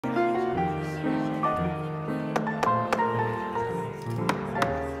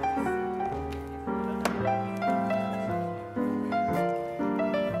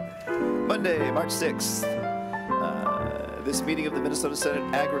Monday, March 6th. This meeting of the Minnesota Senate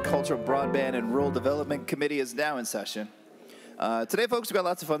Agricultural, Broadband, and Rural Development Committee is now in session. Today, folks, we've got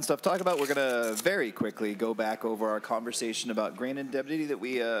lots of fun stuff to talk about. We're going to very quickly go back over our conversation about grain indemnity that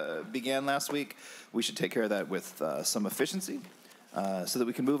we began last week. We should take care of that with some efficiency so that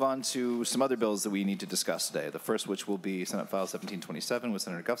we can move on to some other bills that we need to discuss today. The first, which will be Senate File 1727 with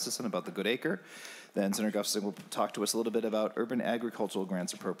Senator Gustafson about the Good Acre. Then Senator Gustafson will talk to us a little bit about urban agricultural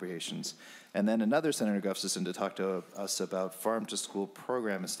grants appropriations. And then another Senator Gustafson to talk to us about farm-to-school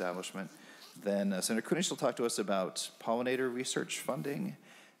program establishment. Then Senator Kunesh will talk to us about Pollinator research funding.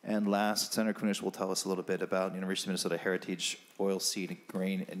 And last, Senator Kunesh will tell us a little bit about University of Minnesota Heritage Oilseed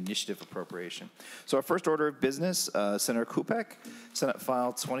Grain Initiative appropriation. So our first order of business, Senator Kupec, Senate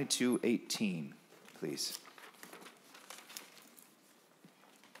File 2218, please.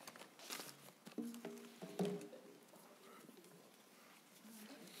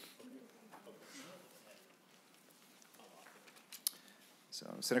 So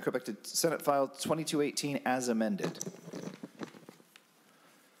Senator Kupec to Senate File 2218 as amended.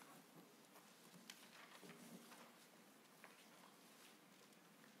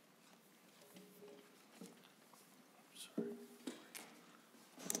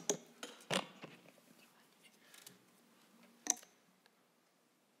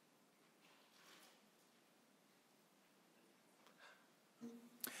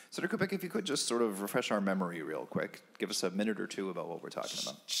 Senator Kupec, if you could just sort of refresh our memory real quick, give us a minute or two about what we're talking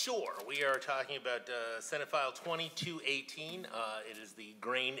about. Sure. We are talking about Senate File 2218. It is the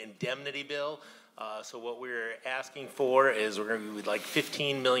grain indemnity bill. So what we're asking for is we'd like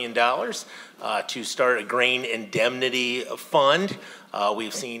 $15 million to start a grain indemnity fund.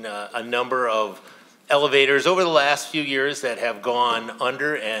 We've seen a number of elevators over the last few years that have gone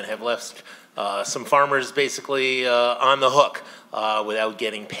under and have left some farmers basically on the hook without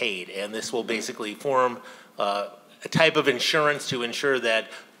getting paid. And this will basically form a type of insurance to ensure that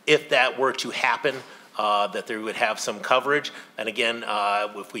if that were to happen, that they would have some coverage. And again,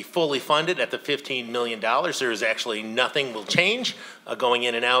 if we fully fund it at the $15 million, there's actually nothing will change going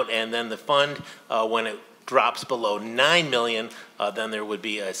in and out. And then the fund, when it drops below $9 million, then there would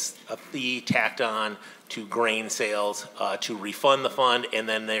be a fee tacked on to grain sales to refund the fund. And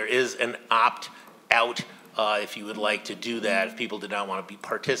then there is an opt-out if you would like to do that. If people did not want to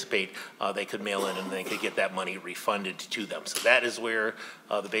participate, they could mail in and they could get that money refunded to them. So that is where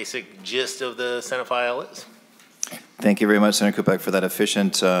the basic gist of the Senate file is. Thank you very much, Senator Kupec, for that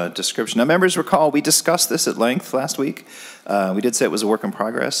efficient description. Now, members recall we discussed this at length last week. We did say it was a work in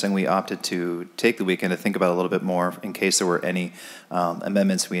progress, and we opted to take the weekend to think about it a little bit more in case there were any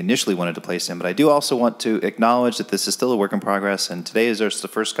amendments we initially wanted to place in. But I do also want to acknowledge that this is still a work in progress, and today is just the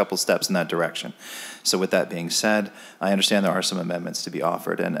first couple steps in that direction. So with that being said, I understand there are some amendments to be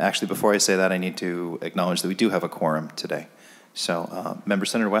offered. And actually, before I say that, I need to acknowledge that we do have a quorum today. So, Member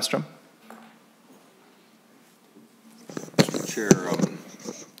Senator Westrom. Chair.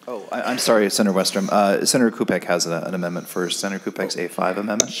 I'm sorry, Senator Westrom. Senator Kupec has an amendment first. Senator Kupec's A5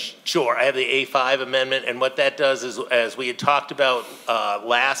 amendment. Sure, I have the A5 amendment, and what that does is, as we had talked about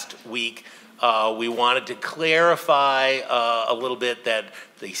last week, we wanted to clarify a little bit that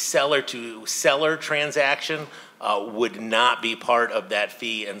the seller-to-seller transaction would not be part of that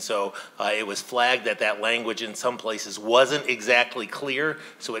fee, and so it was flagged that that language in some places wasn't exactly clear,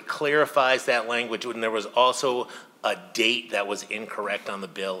 so it clarifies that language. And there was also a date that was incorrect on the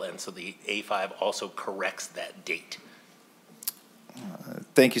bill, and so the A5 also corrects that date.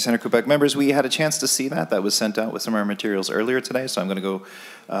 Thank you, Senator Kupec. Members, we had a chance to see that. That was sent out with some of our materials earlier today, so I'm going to go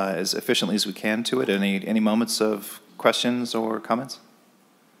as efficiently as we can to it. Any moments of questions or comments?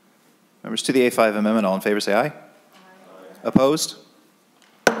 Members, to the A5 amendment, all in favor say aye. Aye. Opposed?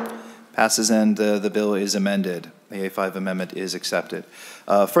 Passes, and the bill is amended. The A5 amendment is accepted.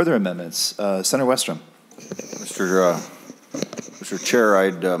 Further amendments. Senator Westrom. Mr. Chair,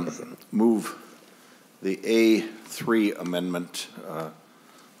 I'd move the A3 amendment.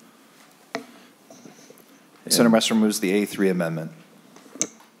 Senator Westrom moves the A3 amendment.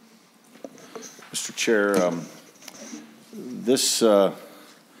 Mr. Chair, this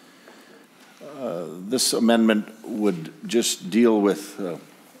amendment would just deal with,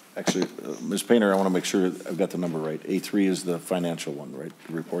 actually, Ms. Painter, I want to make sure I've got the number right. A3 is the financial one, right,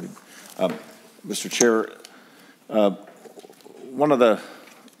 the reporting. Mr. Chair, one of the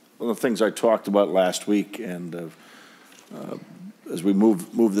things I talked about last week, and as we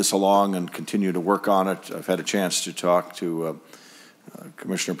move this along and continue to work on it, I've had a chance to talk to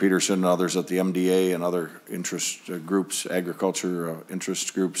Commissioner Peterson and others at the MDA and other interest groups, agriculture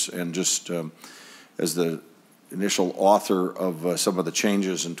interest groups, and just as the initial author of some of the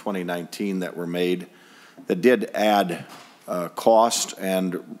changes in 2019 that were made that did add cost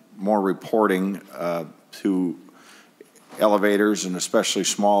and more reporting to elevators and especially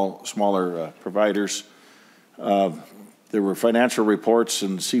smaller providers. There were financial reports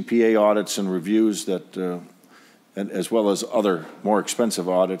and CPA audits and reviews that, and as well as other more expensive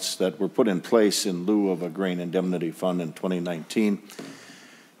audits that were put in place in lieu of a grain indemnity fund in 2019.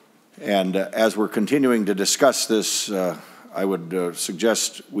 And as we're continuing to discuss this, I would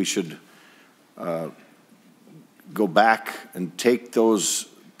suggest we should go back and take those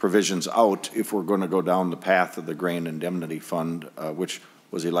provisions out if we're going to go down the path of the grain indemnity fund, which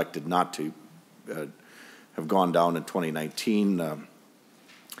was elected not to have gone down in 2019. Now,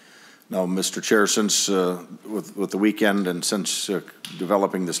 Mr. Chair, since with the weekend and since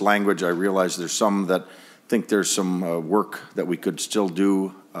developing this language, I realize there's some that think there's some work that we could still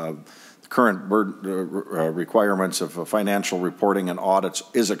do. The current requirements of financial reporting and audits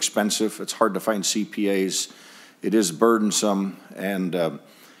is expensive. It's hard to find CPAs. It is burdensome, and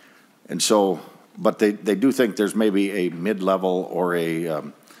so, but they do think there's maybe a mid-level or a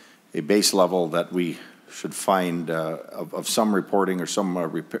base level that we should find of some reporting or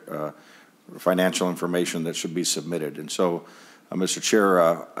some financial information that should be submitted. And so, Mr. Chair,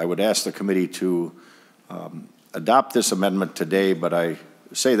 I would ask the committee to adopt this amendment today, but I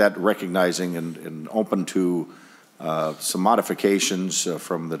say that recognizing and open to some modifications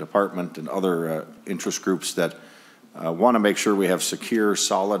from the department and other interest groups that want to make sure we have secure,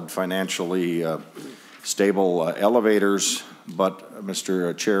 solid, financially stable elevators. But,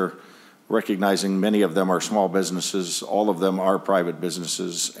 Mr. Chair, recognizing many of them are small businesses, all of them are private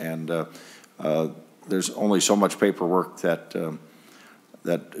businesses, and there's only so much paperwork that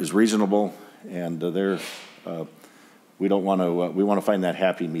that is reasonable, and we don't want to. We want to find that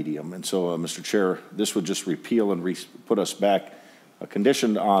happy medium. And so, Mr. Chair, this would just repeal and put us back,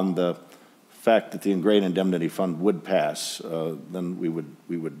 conditioned on the fact that the grain indemnity fund would pass. Then we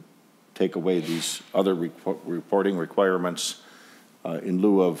would take away these other reporting requirements in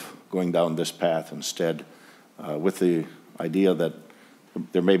lieu of going down this path instead, with the idea that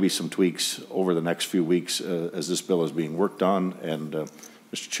there may be some tweaks over the next few weeks as this bill is being worked on. And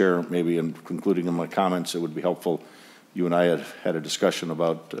Mr. Chair, maybe in concluding in my comments, it would be helpful. You and I had a discussion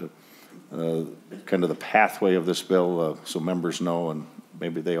about kind of the pathway of this bill, so members know, and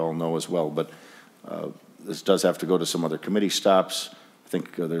maybe they all know as well. But this does have to go to some other committee stops. I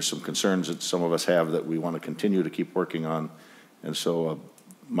think there's some concerns that some of us have that we want to continue to keep working on. And so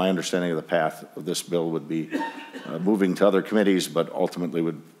my understanding of the path of this bill would be moving to other committees, but ultimately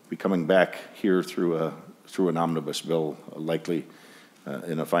would be coming back here through an omnibus bill, likely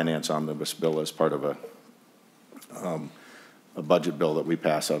in a finance omnibus bill as part of a budget bill that we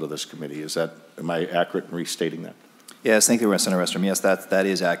pass out of this committee. Am I accurate in restating that? Yes, thank you, Senator Westrom. Yes, that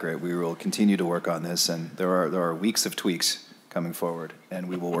is accurate. We will continue to work on this, and there are weeks of tweaks coming forward, and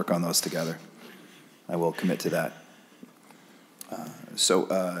we will work on those together. I will commit to that.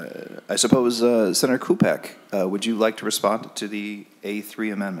 I suppose, Senator Kupec, would you like to respond to the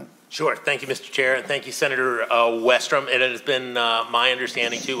A3 amendment? Sure. Thank you, Mr. Chair, and thank you, Senator Westrom. It has been my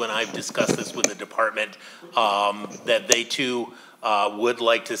understanding, too, and I've discussed this with the department, that they, too, would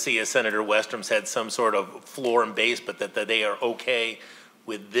like to see, as Senator Westrom said, some sort of floor and base, but that they are okay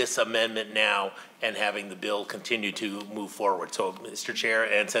with this amendment now and having the bill continue to move forward. So, Mr. Chair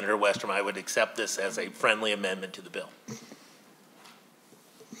and Senator Westrom, I would accept this as a friendly amendment to the bill.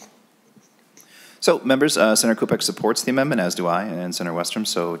 So, members, Senator Kupec supports the amendment, as do I, and Senator Westrom.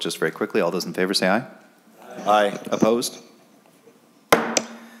 So, just very quickly, all those in favor say aye. Aye. Opposed?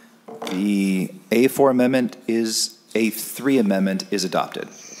 The A4 amendment A3 amendment is adopted.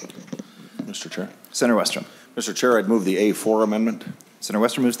 Mr. Chair. Senator Westrom. Mr. Chair, I'd move the A4 amendment. Senator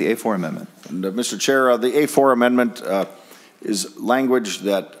Westrom moves the A4 amendment. And, Mr. Chair, the A4 amendment is language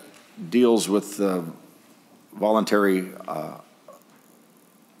that deals with voluntary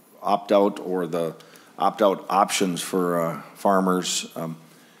opt-out or the opt-out options for farmers.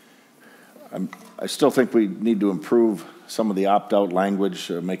 I still think we need to improve some of the opt-out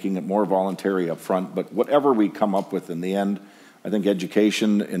language, making it more voluntary up front. But whatever we come up with in the end, I think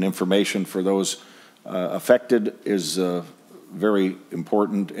education and information for those affected is very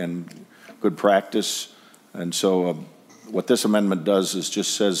important and good practice. And so what this amendment does is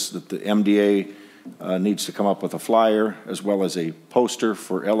just says that the MDA needs to come up with a flyer as well as a poster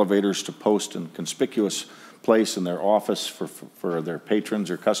for elevators to post in conspicuous place in their office for their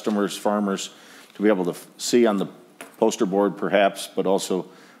patrons or customers, farmers, to be able to see on the poster board perhaps, but also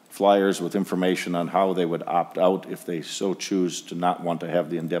flyers with information on how they would opt out if they so choose to not want to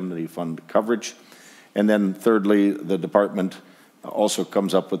have the indemnity fund coverage. And then thirdly, the department also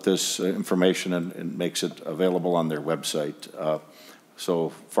comes up with this information and makes it available on their website. So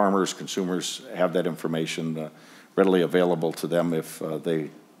farmers, consumers have that information readily available to them if they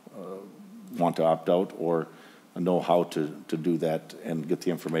want to opt out or know how to do that and get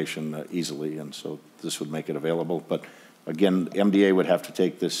the information easily. And so this would make it available. But again, MDA would have to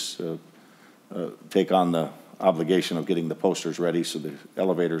take this, take on the obligation of getting the posters ready so the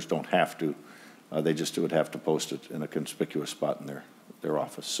elevators don't have to. They just would have to post it in a conspicuous spot in their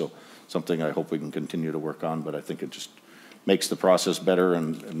office. So something I hope we can continue to work on, but I think it just makes the process better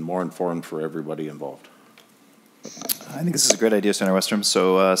and more informed for everybody involved. I think this is a great idea, Senator Westrom.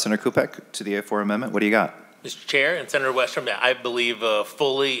 So Senator Kupec, to the A4 amendment, what do you got? Mr. Chair and Senator Westrom, I believe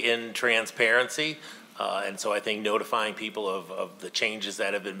fully in transparency. And so I think notifying people of the changes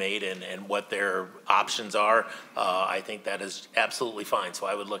that have been made and what their options are, I think that is absolutely fine. So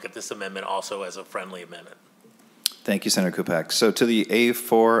I would look at this amendment also as a friendly amendment. Thank you, Senator Kupec. So to the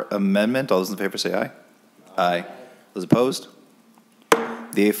A4 amendment, all those in favor say aye. Aye. Those opposed?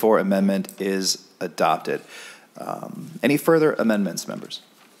 The A4 amendment is adopted. Any further amendments, members?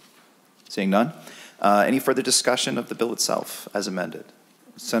 Seeing none. Any further discussion of the bill itself as amended?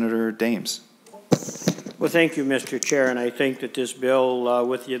 Senator Dames. Well, thank you, Mr. Chair, and I think that this bill,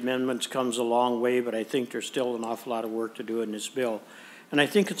 with the amendments, comes a long way, but I think there's still an awful lot of work to do in this bill. And I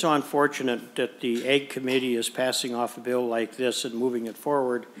think it's unfortunate that the Ag Committee is passing off a bill like this and moving it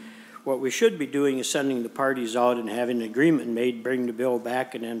forward. What we should be doing is sending the parties out and having an agreement made, bring the bill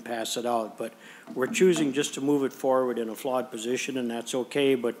back, and then pass it out. But we're choosing just to move it forward in a flawed position, and that's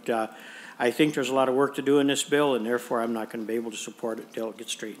okay, but I think there's a lot of work to do in this bill, and therefore I'm not going to be able to support it until it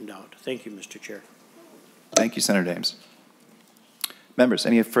gets straightened out. Thank you, Mr. Chair. Thank you, Senator Dames. Members,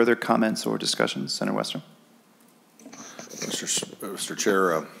 any further comments or discussions? Senator Westrom. Mr.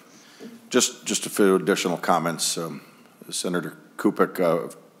 Chair, just a few additional comments. Senator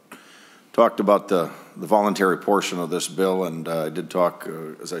Kupec talked about the voluntary portion of this bill, and I did talk,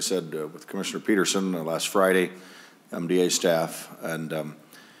 as I said, with Commissioner Peterson last Friday, MDA staff, and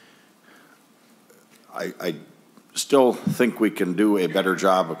I still think we can do a better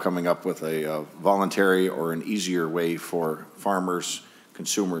job of coming up with a voluntary or an easier way for farmers,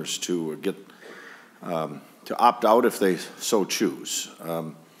 consumers to get to opt out if they so choose.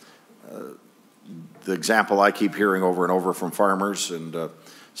 The example I keep hearing over and over from farmers, and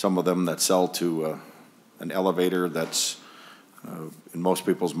some of them that sell to an elevator that's in most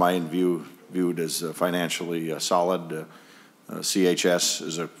people's mind viewed as financially solid. CHS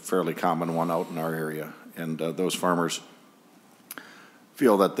is a fairly common one out in our area, and those farmers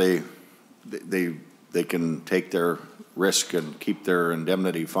feel that they can take their risk and keep their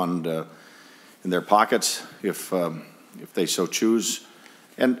indemnity fund in their pockets if they so choose.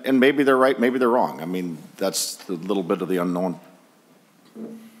 And maybe they're right, maybe they're wrong. I mean, that's a little bit of the unknown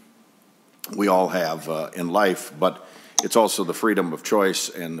we all have in life, but it's also the freedom of choice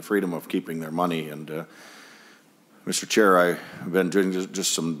and the freedom of keeping their money. And Mr. Chair, I've been doing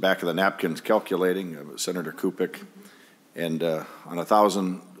just some back of the napkins calculating, Senator Kupec, and on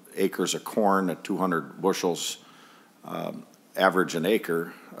 1,000 acres of corn at 200 bushels average an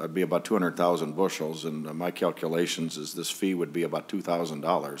acre, it'd be about 200,000 bushels, and my calculations is this fee would be about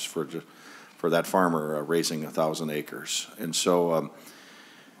 $2,000 for that farmer raising 1,000 acres. And so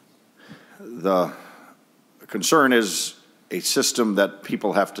the concern is a system that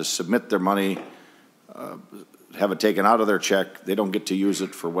people have to submit their money, have it taken out of their check. They don't get to use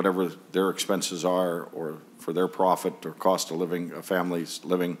it for whatever their expenses are or for their profit or cost of living, a family's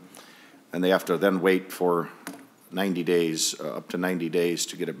living, and they have to then wait for 90 days, up to 90 days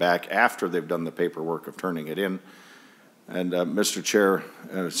to get it back after they've done the paperwork of turning it in. And Mr. Chair,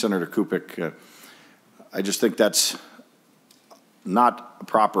 Senator Kupec, I just think that's not a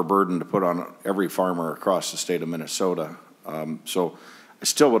proper burden to put on every farmer across the state of Minnesota. So I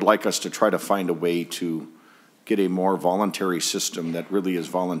still would like us to try to find a way to get a more voluntary system that really is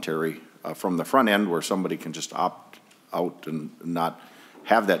voluntary from the front end, where somebody can just opt out and not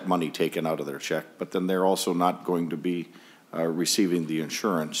have that money taken out of their check, but then they're also not going to be receiving the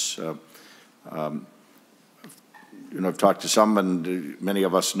insurance. You know, I've talked to some, and many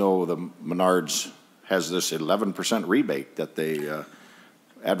of us know the Menards has this 11% rebate that they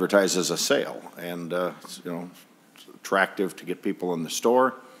advertise as a sale, and you know, it's attractive to get people in the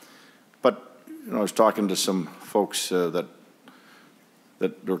store. But you know, I was talking to some folks that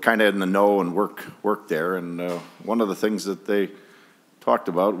were kind of in the know and work there, and one of the things that they talked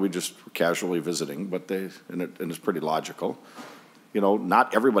about, we just were casually visiting, but and it's pretty logical. You know,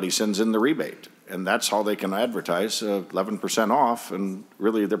 not everybody sends in the rebate, and that's how they can advertise 11% off, and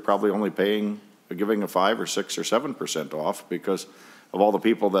really they're probably only paying giving a 5 or 6 or 7% off because of all the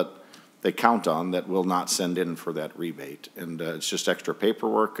people that they count on that will not send in for that rebate. And it's just extra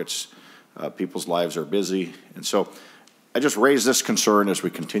paperwork. It's people's lives are busy. And so I just raise this concern as we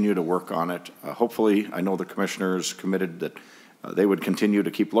continue to work on it. Hopefully, I know the commissioners committed that they would continue to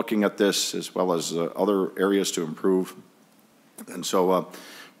keep looking at this as well as other areas to improve. And so,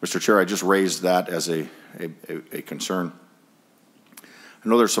 Mr. Chair, I just raised that as a concern. I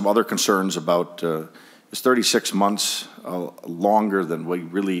know there's some other concerns about is 36 months longer than we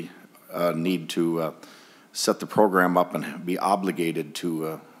really need to set the program up and be obligated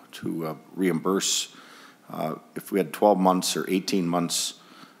to reimburse. If we had 12 months or 18 months,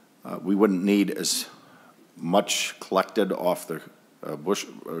 we wouldn't need as much collected off the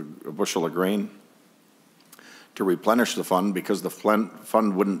bushel of grain to replenish the fund, because the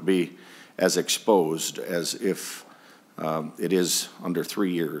fund wouldn't be as exposed as if it is under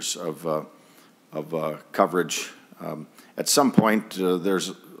 3 years of coverage. At some point,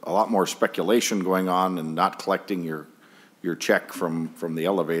 there's a lot more speculation going on and not collecting your check from the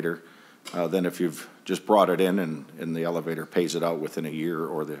elevator than if you've just brought it in and the elevator pays it out within a year,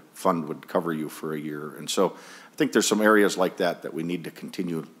 or the fund would cover you for a year. And so I think there's some areas like that we need to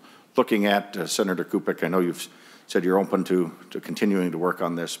continue looking at. Senator Kupec, I know you've said you're open to continuing to work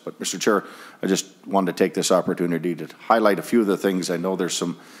on this, but Mr. Chair, I just wanted to take this opportunity to highlight a few of the things. I know there's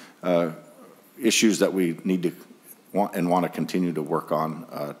some issues that we need to want to continue to work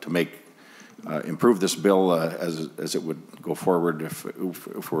on to make improve this bill as it would go forward if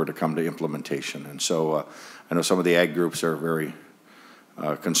we were to come to implementation. And so I know some of the ag groups are very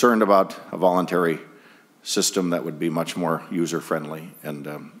concerned about a voluntary system that would be much more user-friendly, and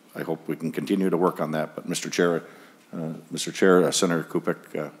I hope we can continue to work on that. But Mr. Chair, Senator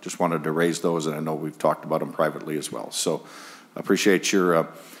Kupec, just wanted to raise those, and I know we've talked about them privately as well. So I appreciate your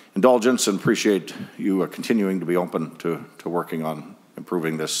indulgence and appreciate you continuing to be open to working on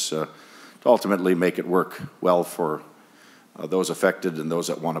improving this to ultimately make it work well for those affected and those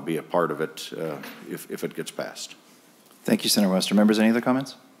that want to be a part of it if it gets passed. Thank you, Senator Wester. Members, any other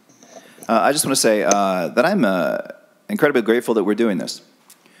comments? I just want to say that I'm incredibly grateful that we're doing this.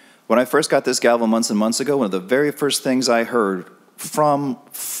 When I first got this gavel months and months ago, one of the very first things I heard from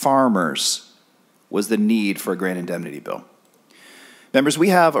farmers was the need for a grain indemnity bill. Members, we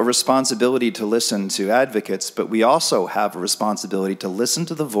have a responsibility to listen to advocates, but we also have a responsibility to listen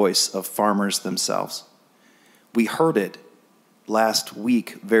to the voice of farmers themselves. We heard it last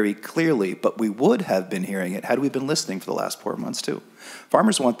week very clearly, but we would have been hearing it had we been listening for the last 4 months too.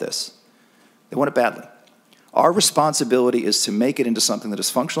 Farmers want this. They want it badly. Our responsibility is to make it into something that is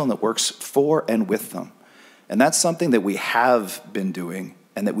functional and that works for and with them. And that's something that we have been doing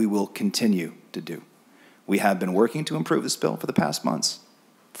and that we will continue to do. We have been working to improve this bill for the past months.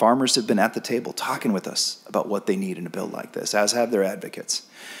 Farmers have been at the table talking with us about what they need in a bill like this, as have their advocates.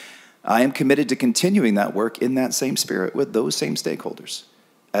 I am committed to continuing that work in that same spirit with those same stakeholders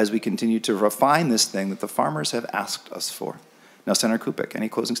as we continue to refine this thing that the farmers have asked us for. Now, Senator Kupec, any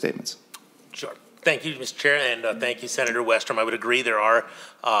closing statements? Sure. Thank you, Mr. Chair, and thank you, Senator Westrom. I would agree there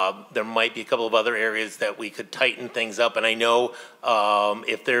might be a couple of other areas that we could tighten things up, and I know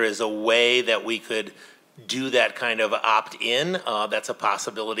if there is a way that we could do that kind of opt-in, that's a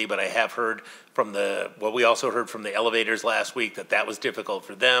possibility, but I have heard from we also heard from the elevators last week that was difficult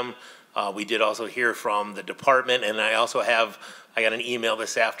for them. We did also hear from the department, and I got an email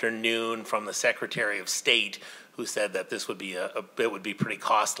this afternoon from the Secretary of State who said that this would be it would be pretty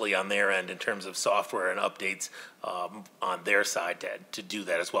costly on their end in terms of software and updates on their side to do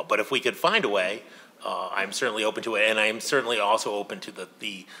that as well. But if we could find a way, I'm certainly open to it, and I'm certainly also open to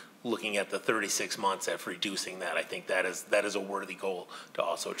the looking at the 36 months of reducing that. I think that is a worthy goal to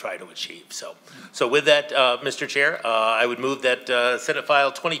also try to achieve. So with that, Mr. Chair, I would move that Senate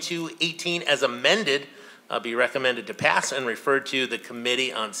File 2218 as amended be recommended to pass and referred to the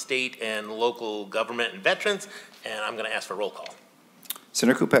Committee on State and Local Government and Veterans, and I'm going to ask for a roll call.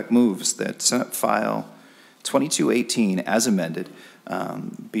 Senator Kupec moves that Senate File 2218 as amended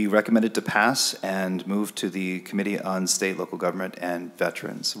be recommended to pass and move to the Committee on State, Local Government, and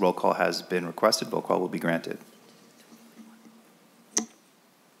Veterans. Roll call has been requested. Roll call will be granted.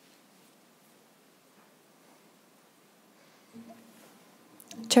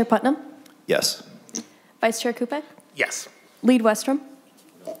 Chair Putnam? Yes. Vice Chair Kupec? Yes. Lead Westrom?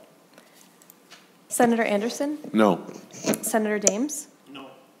 No. Senator Anderson? No. Senator Dames? No.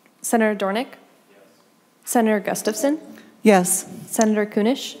 Senator Dornick? Yes. Senator Gustafson? Yes. Senator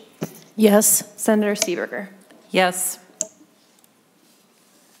Kunesh? Yes. Senator Seeberger? Yes.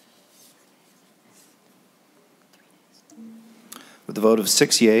 With a vote of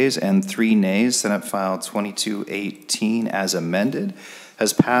 6 yeas and 3 nays, Senate File 2218 as amended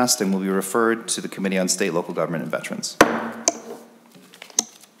has passed and will be referred to the Committee on State, Local Government, and Veterans.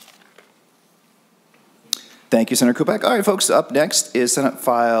 Thank you, Senator Kupec. All right, folks, up next is Senate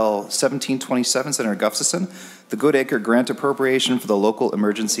File 1727, Senator Gustafson, the Good Acre Grant Appropriation for the Local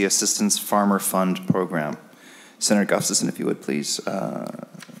Emergency Assistance Farmer Fund Program. Senator Gustafson, if you would please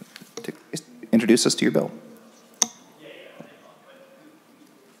introduce us to your bill.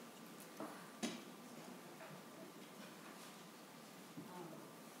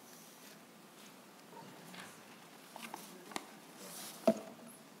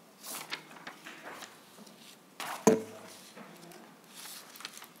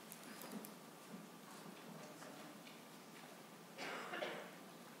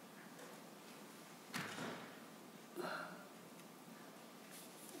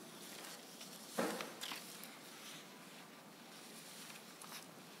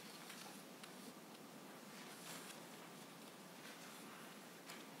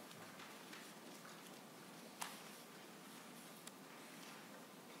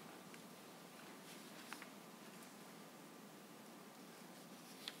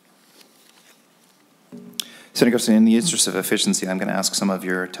 Senator Gustafson, in the interest of efficiency, I'm going to ask some of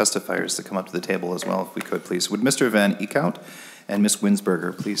your testifiers to come up to the table as well, if we could, please. Would Mr. Van Eekhout and Ms.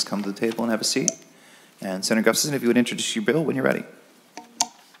 Winsberger please come to the table and have a seat? And Senator Gustafson, if you would introduce your bill when you're ready.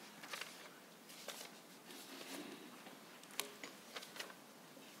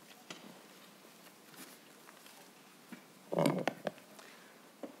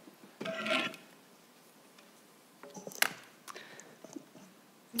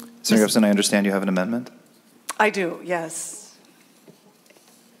 Senator Gustafson, I understand you have an amendment? I do, yes.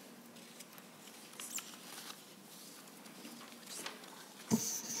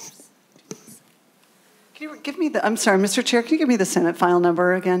 Can you give me the, I'm sorry, Mr. Chair, can you give me the Senate file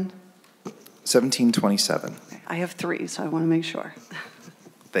number again? 1727. I have 3, so I want to make sure.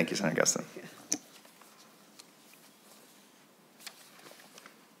 Thank you, Senator Gustafson.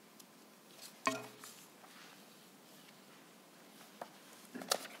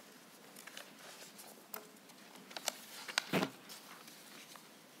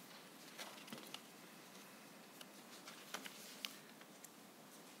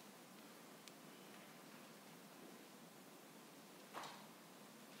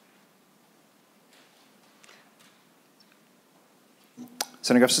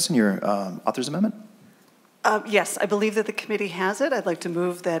 Senator Gustafson, your author's amendment? Yes, I believe that the committee has it. I'd like to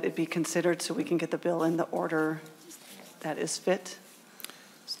move that it be considered so we can get the bill in the order that is fit.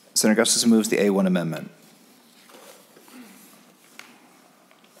 Senator Gustafson moves the A1 amendment.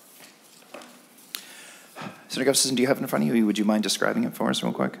 Senator Gustafson, do you have it in front of you? Would you mind describing it for us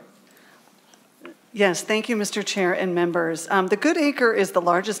real quick? Yes, thank you, Mr. Chair and members. The Good Acre is the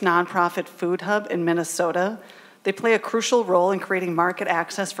largest nonprofit food hub in Minnesota. They play a crucial role in creating market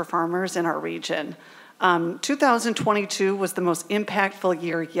access for farmers in our region. 2022 was the most impactful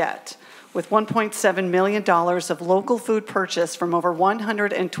year yet, with $1.7 million of local food purchased from over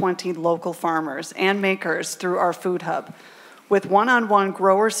 120 local farmers and makers through our food hub, with one-on-one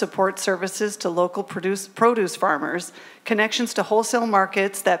grower support services to local produce farmers, connections to wholesale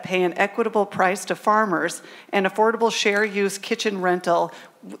markets that pay an equitable price to farmers, and affordable share-use kitchen rental.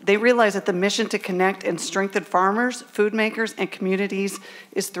 They realize that the mission to connect and strengthen farmers, food makers, and communities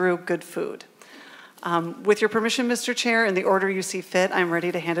is through good food. With your permission, Mr. Chair, in the order you see fit, I'm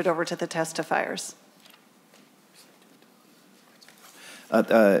ready to hand it over to the testifiers.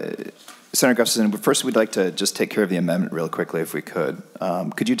 Senator Gustafson, first we'd like to just take care of the amendment real quickly if we could.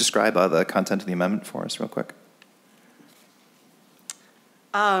 Could you describe the content of the amendment for us real quick?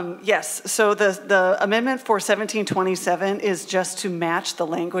 Yes, so the amendment for 1727 is just to match the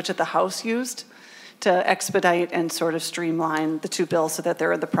language that the House used to expedite and sort of streamline the two bills so that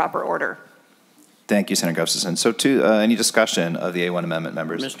they're in the proper order. Thank you, Senator Gustafson. So any discussion of the A1 amendment,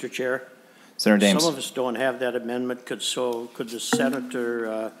 members? Mr. Chair, Senator Dames. some of us don't have that amendment. Could the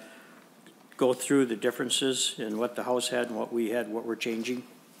senator go through the differences in what the House had and what we had, what we're changing?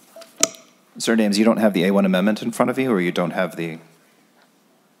 Senator Dames, you don't have the A1 amendment in front of you, or you don't have the...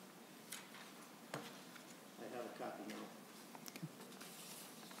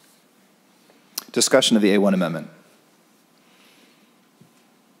 Discussion of the A1 amendment.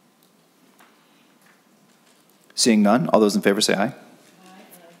 Seeing none, all those in favor say aye. Aye.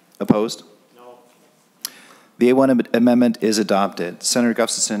 Opposed? No. The A1 amendment is adopted. Senator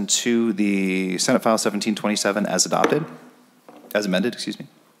Gustafson to the Senate File 1727 as adopted, as amended, excuse me.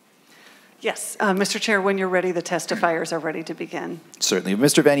 Yes, Mr. Chair, when you're ready, the testifiers are ready to begin. Certainly.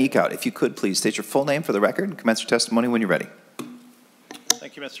 Mr. Van Eekhout, if you could please state your full name for the record and commence your testimony when you're ready.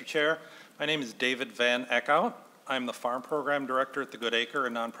 Thank you, Mr. Chair. My name is David Van Eckhout. I'm the Farm Program Director at the Good Acre, a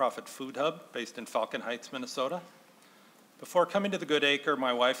nonprofit food hub based in Falcon Heights, Minnesota. Before coming to the Good Acre,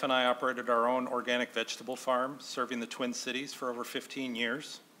 my wife and I operated our own organic vegetable farm, serving the Twin Cities for over 15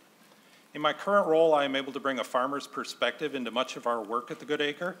 years. In my current role, I am able to bring a farmer's perspective into much of our work at the Good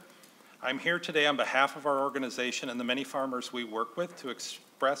Acre. I'm here today on behalf of our organization and the many farmers we work with to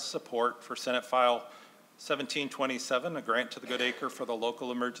express support for Senate File 1727, a grant to the Good Acre for the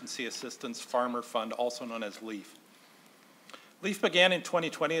Local Emergency Assistance Farmer Fund, also known as LEAF. LEAF began in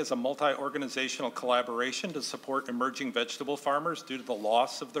 2020 as a multi-organizational collaboration to support emerging vegetable farmers due to the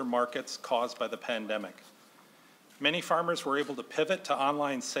loss of their markets caused by the pandemic. Many farmers were able to pivot to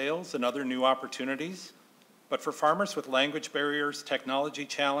online sales and other new opportunities, but for farmers with language barriers, technology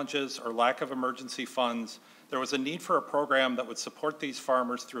challenges, or lack of emergency funds, there was a need for a program that would support these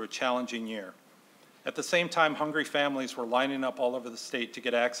farmers through a challenging year. At the same time, hungry families were lining up all over the state to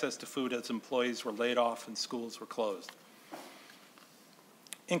get access to food as employees were laid off and schools were closed.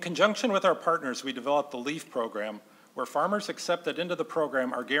 In conjunction with our partners, we developed the LEAF program, where farmers accepted into the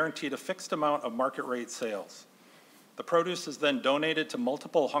program are guaranteed a fixed amount of market rate sales. The produce is then donated to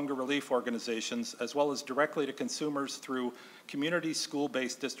multiple hunger relief organizations, as well as directly to consumers through community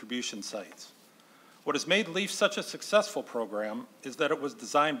school-based distribution sites. What has made LEAF such a successful program is that it was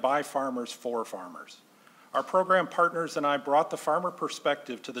designed by farmers for farmers. Our program partners and I brought the farmer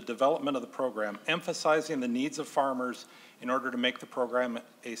perspective to the development of the program, emphasizing the needs of farmers in order to make the program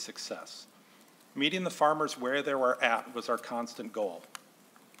a success. Meeting the farmers where they were at was our constant goal.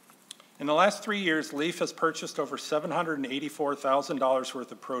 In the last 3 years, LEAF has purchased over $784,000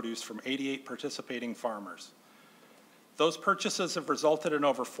 worth of produce from 88 participating farmers. Those purchases have resulted in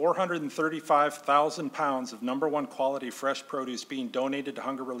over 435,000 pounds of #1 quality fresh produce being donated to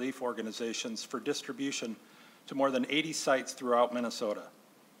hunger relief organizations for distribution to more than 80 sites throughout Minnesota.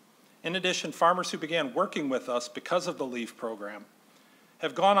 In addition, farmers who began working with us because of the LEAF program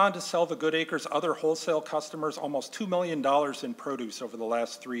have gone on to sell the Good Acre's other wholesale customers almost $2 million in produce over the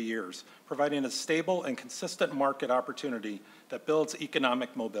last 3 years, providing a stable and consistent market opportunity that builds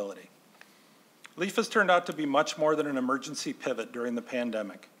economic mobility. LEAF has turned out to be much more than an emergency pivot during the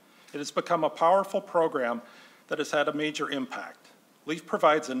pandemic. It has become a powerful program that has had a major impact. LEAF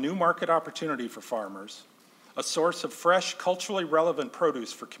provides a new market opportunity for farmers, a source of fresh, culturally relevant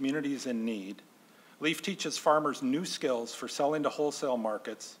produce for communities in need. LEAF teaches farmers new skills for selling to wholesale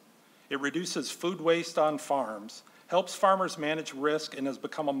markets. It reduces food waste on farms, helps farmers manage risk, and has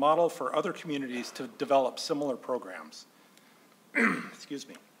become a model for other communities to develop similar programs. Excuse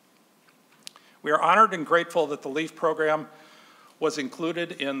me. We are honored and grateful that the LEAF program was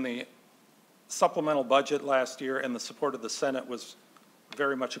included in the supplemental budget last year, and the support of the Senate was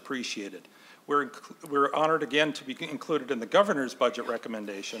very much appreciated. We're honored again to be included in the governor's budget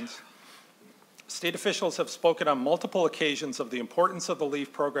recommendations. State officials have spoken on multiple occasions of the importance of the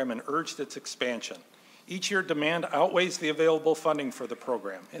LEAF program and urged its expansion. Each year, demand outweighs the available funding for the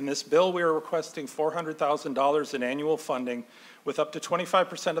program. In this bill, we are requesting $400,000 in annual funding, with up to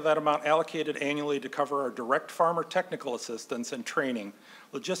 25% of that amount allocated annually to cover our direct farmer technical assistance and training,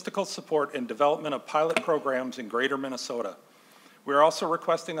 logistical support, and development of pilot programs in greater Minnesota. We are also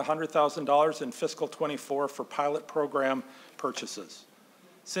requesting $100,000 in fiscal '24 for pilot program purchases.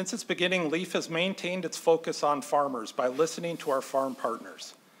 Since its beginning, LEAF has maintained its focus on farmers by listening to our farm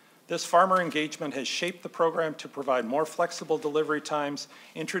partners. This farmer engagement has shaped the program to provide more flexible delivery times,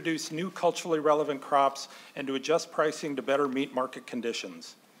 introduce new culturally relevant crops, and to adjust pricing to better meet market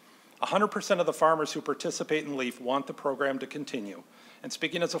conditions. 100% of the farmers who participate in LEAF want the program to continue. And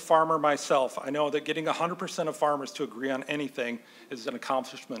speaking as a farmer myself, I know that getting 100% of farmers to agree on anything is an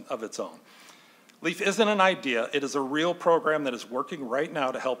accomplishment of its own. LEAF isn't an idea, it is a real program that is working right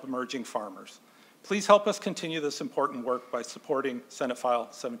now to help emerging farmers. Please help us continue this important work by supporting Senate File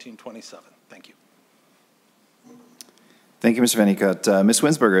 1727. Thank you. Thank you, Mr. Van Eekhout. Ms.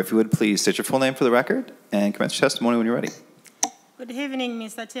 Winsberger, if you would please state your full name for the record and commence your testimony when you're ready. Good evening,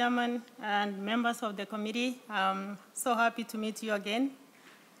 Mr. Chairman and members of the committee. I'm so happy to meet you again.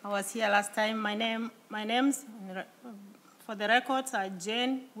 I was here last time. My name's, for the records, are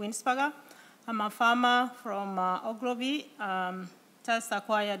Jane Winsberger. I'm a farmer from Ogilvie. Just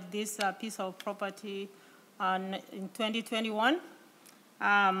acquired this piece of property in 2021.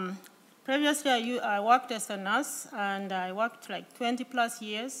 Previously, I worked as a nurse, and I worked like 20 plus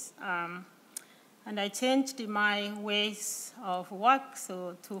years. And I changed my ways of work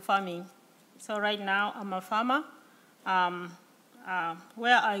to farming. So right now, I'm a farmer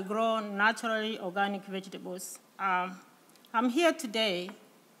where I grow naturally organic vegetables. I'm here today,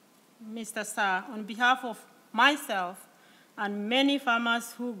 Mr. Starr, on behalf of myself and many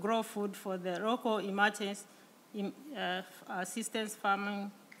farmers who grow food for the local emergency assistance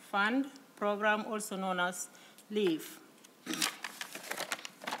farming fund program, also known as LEAF.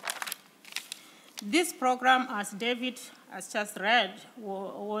 This program, as David has just read,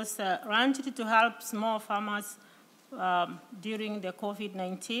 was launched to help small farmers during the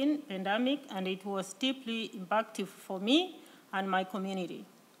COVID-19 pandemic, and it was deeply impactful for me and my community.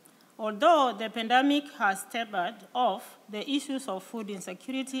 Although the pandemic has tapered off, the issues of food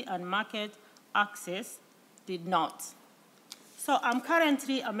insecurity and market access did not. So I'm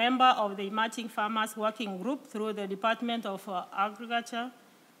currently a member of the Emerging Farmers Working Group through the Department of Agriculture.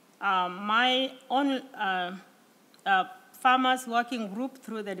 My own Farmers Working Group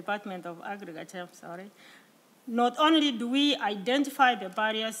through the Department of Agriculture, Not only do we identify the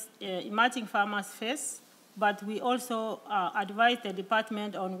barriers emerging farmers face, but we also advise the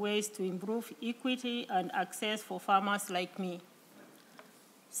department on ways to improve equity and access for farmers like me.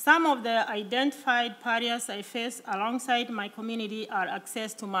 Some of the identified barriers I face alongside my community are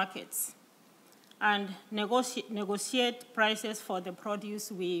access to markets and negotiate prices for the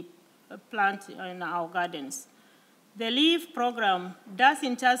produce we plant in our gardens. The LEAF program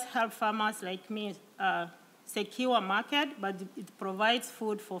doesn't just help farmers like me secure a market, but it provides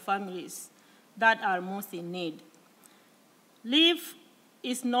food for families that are most in need. LEAF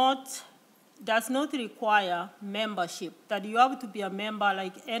does not require membership, that you have to be a member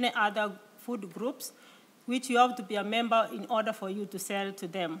like any other food groups, which you have to be a member in order for you to sell to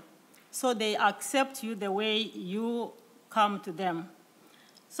them. So they accept you the way you come to them.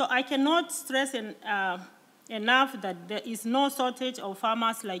 So I cannot stress enough that there is no shortage of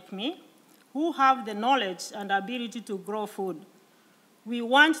farmers like me who have the knowledge and ability to grow food. We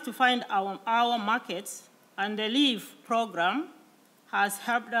want to find our markets, and the LEAF program has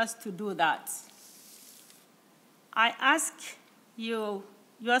helped us to do that. I ask your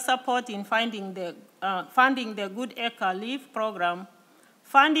support in funding the Good Acre LEAF program.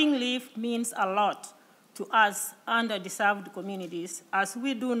 Funding LEAF means a lot to us underdeserved communities, as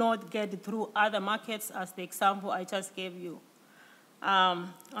we do not get through other markets, as the example I just gave you.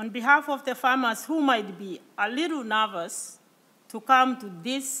 On behalf of the farmers who might be a little nervous to come to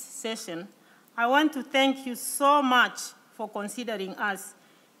this session, I want to thank you so much for considering us,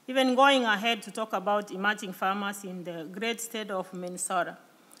 even going ahead to talk about emerging farmers in the great state of Minnesota,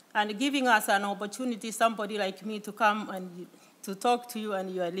 and giving us an opportunity, somebody like me, to come and to talk to you, and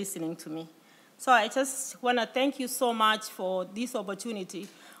you are listening to me. So I just want to thank you so much for this opportunity.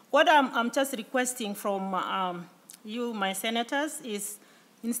 What I'm just requesting from you, my senators, is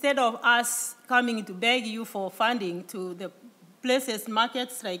instead of us coming to beg you for funding to the places,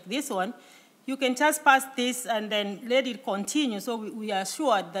 markets like this one, you can just pass this and then let it continue, so we are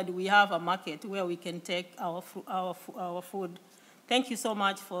sure that we have a market where we can take our food. Thank you so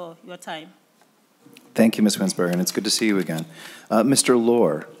much for your time. Thank you, Ms. Winsberg, and it's good to see you again. Mr.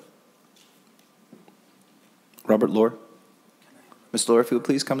 Lohr. Robert Lohr. Ms. Lohr, if you would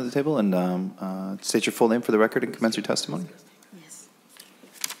please come to the table and state your full name for the record and commence your testimony. Yes.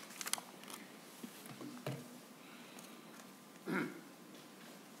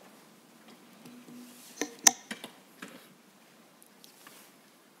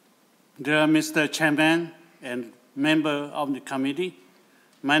 Dear Mr. Chairman and member of the committee,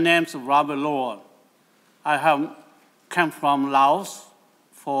 my name is Robert Lohr. I have come from Laos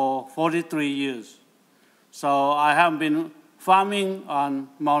for 43 years. So I have been farming on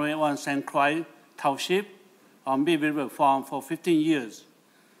Maui on St. Croix Township on Big River Farm for 15 years.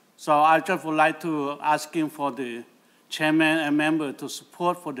 So I just would like to ask him for the chairman and member to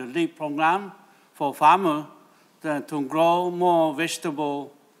support for the LEAP program for farmers to grow more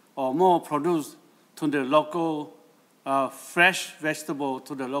vegetable or more produce to the local fresh vegetable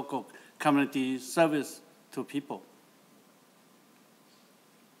to the local community service to people.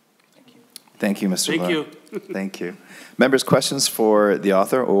 Thank you, Mr. Thank Lohr. you. Thank you. Members, questions for the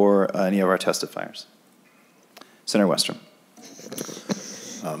author or any of our testifiers? Senator Westrom.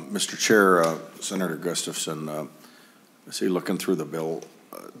 Mr. Chair, Senator Gustafson, I see looking through the bill,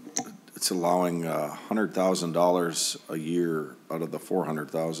 it's allowing $100,000 a year out of the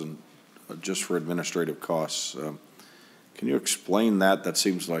 $400,000 just for administrative costs. Can you explain that? That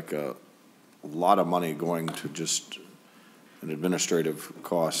seems like a lot of money going to just an administrative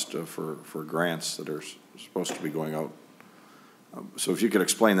cost for grants that are supposed to be going out. So if you could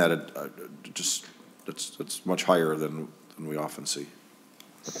explain that, it's much higher than we often see.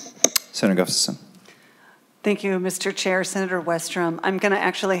 Senator Gustafson. Thank you, Mr. Chair. Senator Westrom, I'm going to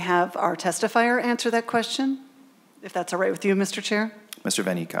actually have our testifier answer that question, if that's all right with you, Mr. Chair. Mr.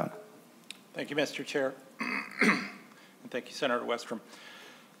 Van Eekhout. Thank you, Mr. Chair. Thank you, Senator Westrom.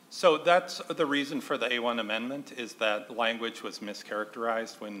 So that's the reason for the A1 amendment, is that language was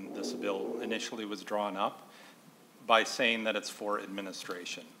mischaracterized when this bill initially was drawn up by saying that it's for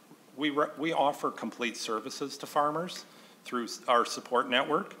administration. We offer complete services to farmers through our support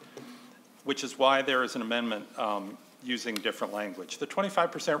network, which is why there is an amendment using different language. The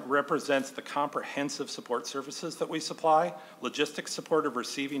 25% represents the comprehensive support services that we supply, logistics support of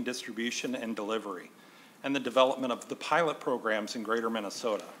receiving, distribution, and delivery, and the development of the pilot programs in Greater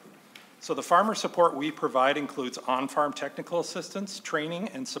Minnesota. So the farmer support we provide includes on-farm technical assistance, training,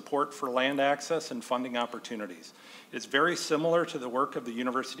 and support for land access and funding opportunities. It's very similar to the work of the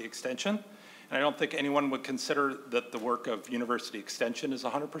University Extension, and I don't think anyone would consider that the work of University Extension is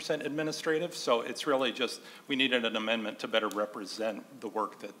 100% administrative, so it's really just, we needed an amendment to better represent the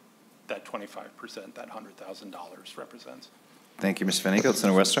work that 25%, that $100,000 represents. Thank you, Mr. Vanico.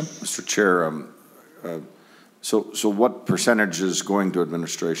 Senator Westrom. Mr. Chair, so what percentage is going to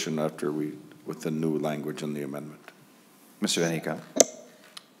administration with the new language in the amendment? Mr. Vanico.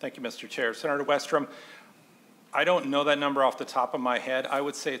 Thank you, Mr. Chair. Senator Westrom, I don't know that number off the top of my head. I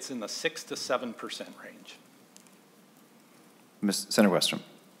would say it's in the 6 to 7% range. Senator Westrom.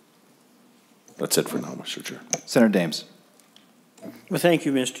 That's it for now, Mr. Chair. Senator Dames. Well, thank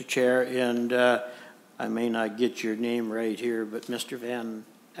you, Mr. Chair, and I may not get your name right here, but Mr. Van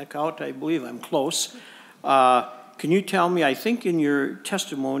Eckhout, I believe I'm close. Can you tell me, I think in your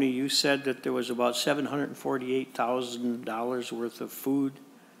testimony you said that there was about $748,000 worth of food.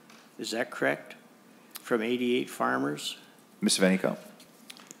 Is that correct? From 88 farmers? Mr. Vanico.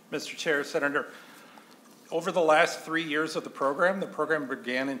 Mr. Chair, Senator, over the last 3 years of the program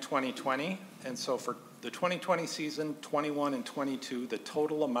began in 2020, and so for the 2020 season, 21 and 22, the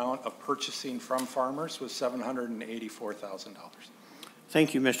total amount of purchasing from farmers was $784,000.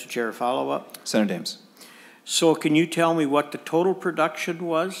 Thank you, Mr. Chair. Follow up? Senator Dames. So can you tell me what the total production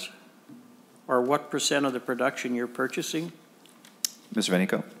was, or what percent of the production you're purchasing? Mr.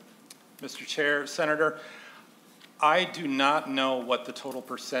 Vanico. Mr. Chair, Senator, I do not know what the total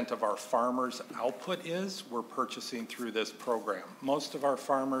percent of our farmers' output is we're purchasing through this program. Most of our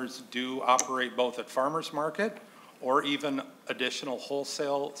farmers do operate both at farmers market or even additional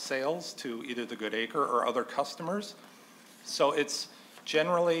wholesale sales to either the Good Acre or other customers. So it's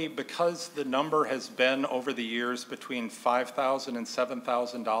generally, because the number has been over the years between $5,000 and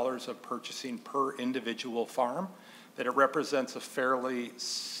 $7,000 of purchasing per individual farm, that it represents a fairly,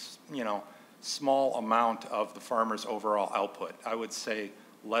 small amount of the farmer's overall output. I would say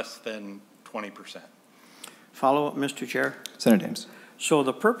less than 20%. Follow up, Mr. Chair. Senator Dames. So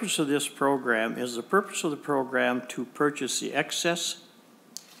the purpose of this program, is the purpose of the program to purchase the excess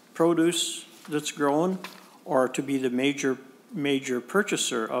produce that's grown, or to be the major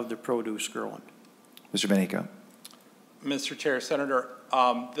purchaser of the produce grown? Mr. Vanico. Mr. Chair, Senator,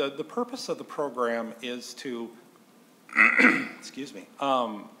 the purpose of the program is to, excuse me,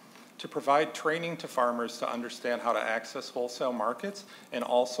 to provide training to farmers to understand how to access wholesale markets and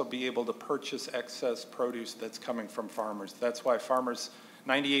also be able to purchase excess produce that's coming from farmers. That's why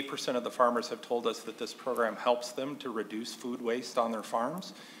 98% of the farmers have told us that this program helps them to reduce food waste on their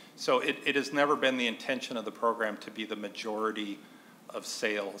farms. So it has never been the intention of the program to be the majority of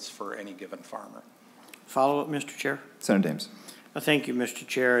sales for any given farmer. Follow up, Mr. Chair. Senator Dames. Thank you, Mr.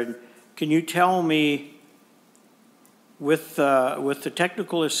 Chair. And can you tell me, with the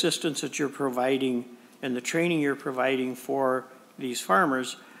technical assistance that you're providing and the training you're providing for these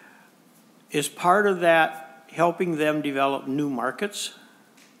farmers, is part of that helping them develop new markets?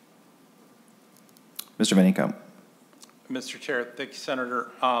 Mr. Vanico. Mr. Chair, thank you, Senator.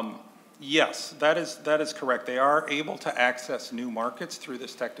 Yes, that is correct. They are able to access new markets through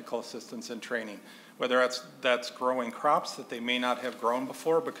this technical assistance and training, whether that's growing crops that they may not have grown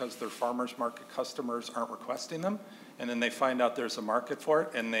before because their farmers market customers aren't requesting them, and then they find out there's a market for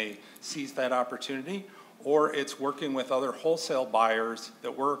it and they seize that opportunity, or it's working with other wholesale buyers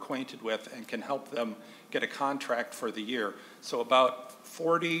that we're acquainted with and can help them get a contract for the year. So about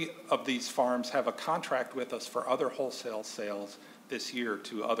 40 of these farms have a contract with us for other wholesale sales this year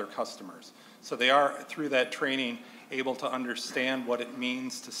to other customers. So they are, through that training, able to understand what it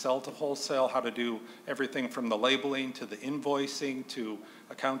means to sell to wholesale, how to do everything from the labeling to the invoicing to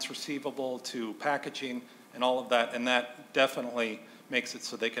accounts receivable to packaging and all of that. And that definitely makes it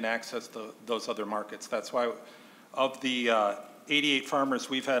so they can access those other markets. That's why of the 88 farmers,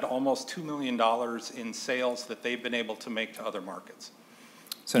 we've had almost $2 million in sales that they've been able to make to other markets.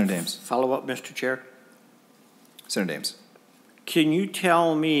 Senator Dames. Follow up, Mr. Chair. Senator Dames. Can you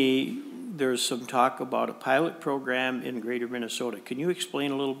tell me there's some talk about a pilot program in Greater Minnesota. Can you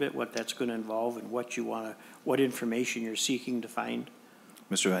explain a little bit what that's going to involve and what information you're seeking to find?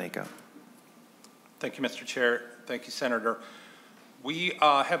 Mr. Vanica. Thank you, Mr. Chair. Thank you, Senator. We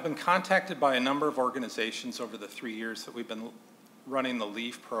have been contacted by a number of organizations over the 3 years that we've been running the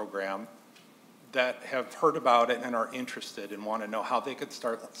LEAF program that have heard about it and are interested and want to know how they could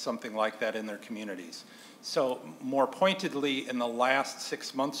start something like that in their communities. So more pointedly, in the last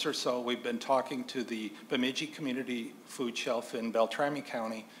 6 months or so, we've been talking to the Bemidji Community Food Shelf in Beltrami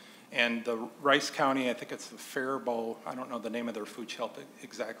County and the Rice County, I think it's the Faribault, I don't know the name of their food shelf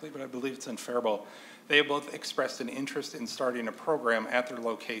exactly, but I believe it's in Faribault. They have both expressed an interest in starting a program at their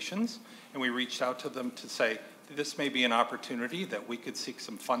locations, and we reached out to them to say, this may be an opportunity that we could seek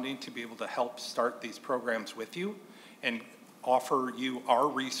some funding to be able to help start these programs with you and offer you our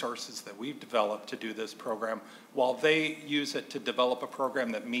resources that we've developed to do this program while they use it to develop a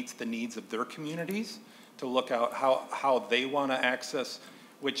program that meets the needs of their communities, to look out how they want to access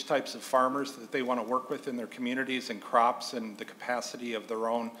which types of farmers that they want to work with in their communities and crops and the capacity of their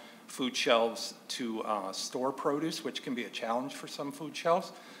own food shelves to store produce, which can be a challenge for some food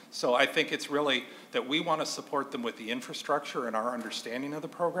shelves. So I think it's really that we want to support them with the infrastructure and our understanding of the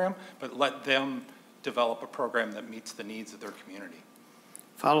program, but let them develop a program that meets the needs of their community.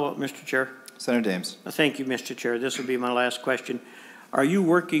 Follow up, Mr. Chair. Senator Dames. Thank you, Mr. Chair. This will be my last question. Are you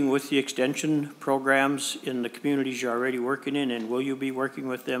working with the extension programs in the communities you're already working in, and will you be working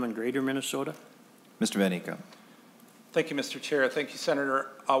with them in Greater Minnesota? Mr. Vanica. Thank you, Mr. Chair. Thank you, Senator.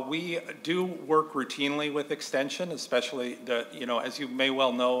 We do work routinely with Extension, especially as you may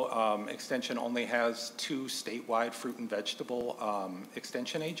well know, Extension only has 2 statewide fruit and vegetable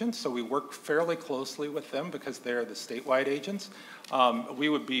extension agents. So we work fairly closely with them because they're the statewide agents. We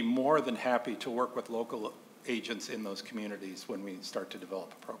would be more than happy to work with local agents in those communities when we start to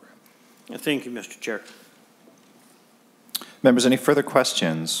develop a program. Thank you, Mr. Chair. Members, any further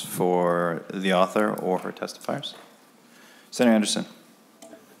questions for the author or her testifiers? Senator Anderson.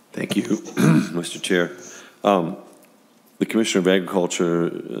 Thank you, Mr. Chair. The Commissioner of Agriculture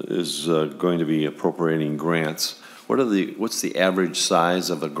is going to be appropriating grants. What's the average size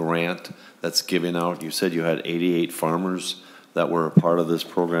of a grant that's given out? You said you had 88 farmers that were a part of this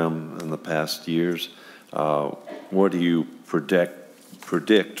program in the past years. What do you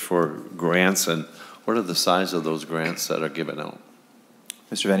predict for grants, and what are the size of those grants that are given out?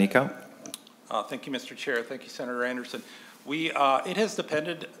 Mr. Vanica. Thank you, Mr. Chair. Thank you, Senator Anderson. It has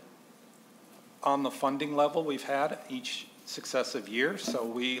depended on the funding level we've had each successive year. So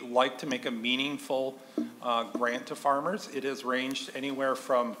we like to make a meaningful grant to farmers. It has ranged anywhere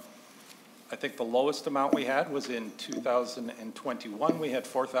from, I think the lowest amount we had was in 2021. We had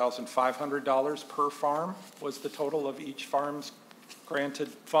 $4,500 per farm was the total of each farm's granted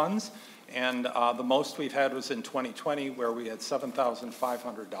funds. And the most we've had was in 2020, where we had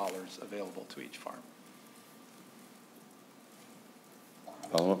 $7,500 available to each farm.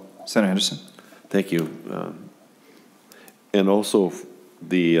 Follow-up? Senator Anderson. Thank you. And also,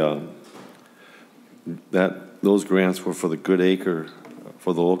 those grants were for the Good Acre,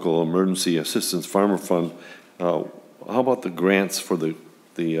 for the local emergency assistance farmer fund. How about the grants for the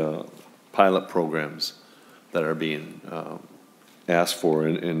pilot programs that are being asked for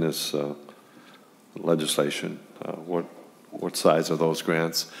in this legislation? What size are those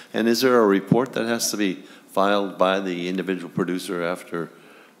grants? And is there a report that has to be filed by the individual producer after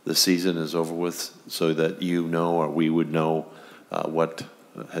the season is over with, so that you know, or we would know, what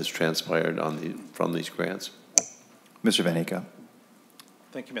has transpired from these grants? Mr. Vanica.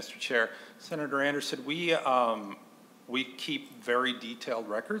 Thank you, Mr. Chair. Senator Anderson, we keep very detailed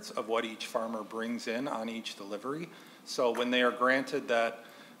records of what each farmer brings in on each delivery. So when they are granted that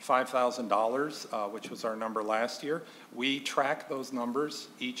 $5,000, which was our number last year, we track those numbers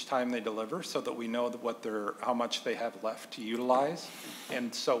each time they deliver so that we know how much they have left to utilize.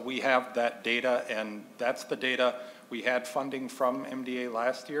 And so we have that data, and that's the data. We had funding from MDA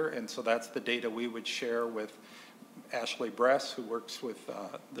last year, and so that's the data we would share with Ashley Bress, who works with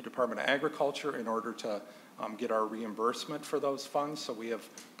the Department of Agriculture, in order to get our reimbursement for those funds. So we have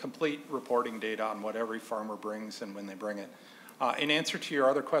complete reporting data on what every farmer brings and when they bring it. In answer to your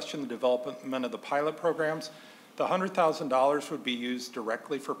other question, the development of the pilot programs, the $100,000 would be used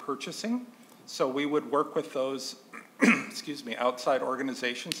directly for purchasing. So we would work with those outside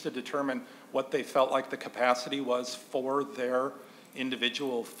organizations to determine what they felt like the capacity was for their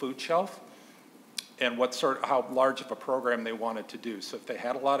individual food shelf and how large of a program they wanted to do. So if they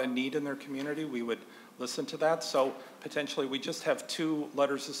had a lot of need in their community, we would listen to that. So potentially we just have 2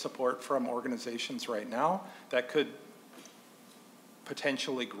 letters of support from organizations right now that could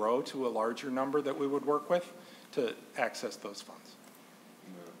potentially grow to a larger number that we would work with to access those funds.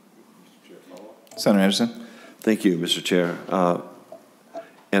 Senator Anderson. Thank you, Mr. Chair.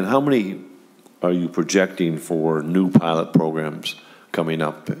 And how many are you projecting for new pilot programs coming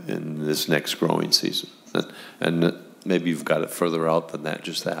up in this next growing season? And maybe you've got it further out than that,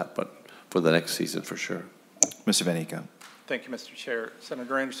 just that, but for the next season for sure. Mr. Vanica. Thank you, Mr. Chair.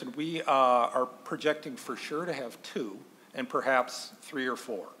 Senator Anderson, we are projecting for sure to have 2 and perhaps 3 or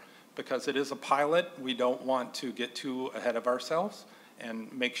 4. Because it is a pilot, we don't want to get too ahead of ourselves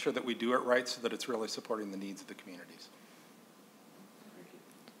and make sure that we do it right so that it's really supporting the needs of the communities.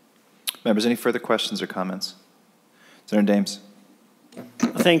 Members, any further questions or comments? Senator Dames.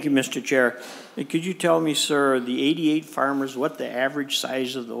 Thank you, Mr. Chair. Could you tell me, sir, the 88 farmers, what the average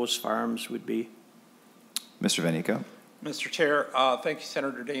size of those farms would be? Mr. Vanica. Mr. Chair, thank you,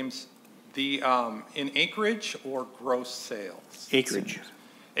 Senator Dames. The in acreage or gross sales? Acreage.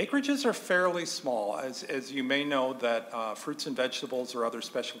 Acreages are fairly small. As you may know, that fruits and vegetables or other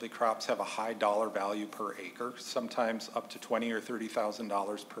specialty crops have a high dollar value per acre, sometimes up to $20,000 or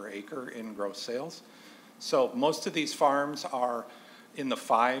 $30,000 per acre in gross sales. So most of these farms are in the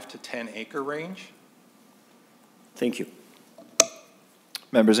 5 to 10 acre range. Thank you.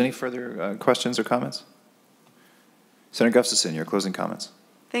 Members, any further questions or comments? Senator Gustafson, your closing comments.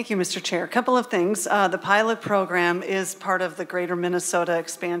 Thank you, Mr. Chair. A couple of things. The pilot program is part of the Greater Minnesota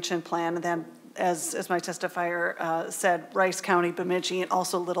Expansion Plan, and then, as my testifier said, Rice County, Bemidji, and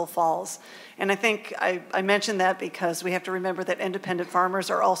also Little Falls. And I think I mentioned that because we have to remember that independent farmers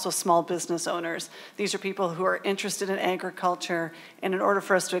are also small business owners. These are people who are interested in agriculture, and in order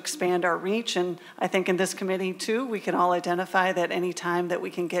for us to expand our reach, and I think in this committee too, we can all identify that any time that we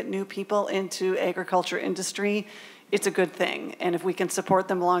can get new people into agriculture industry, it's a good thing. And if we can support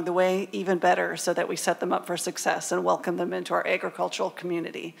them along the way, even better, so that we set them up for success and welcome them into our agricultural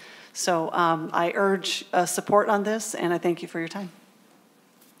community. So I urge support on this, and I thank you for your time.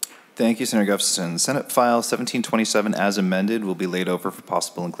 Thank you, Senator Gustafson. Senate File 1727 as amended will be laid over for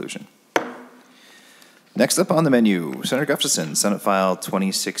possible inclusion. Next up on the menu, Senator Gustafson, Senate File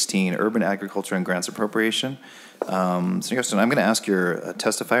 2016, Urban Agriculture and Grants Appropriation. Senator Gustafson, I'm going to ask your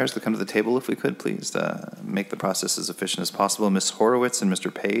testifiers to come to the table if we could, please, make the process as efficient as possible. Ms. Horowitz and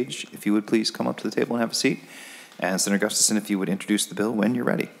Mr. Page, if you would please come up to the table and have a seat. And Senator Gustafson, if you would introduce the bill when you're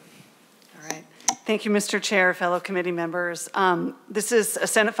ready. All right. Thank you, Mr. Chair, fellow committee members. This is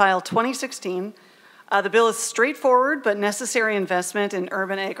Senate File 2016. The bill is straightforward but necessary investment in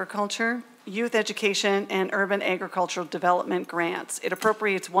urban agriculture, youth education, and urban agricultural development grants. It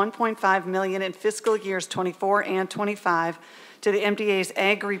appropriates $1.5 million in fiscal years 24 and 25 to the MDA's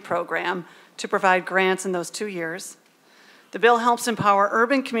Agri program to provide grants in those 2 years. The bill helps empower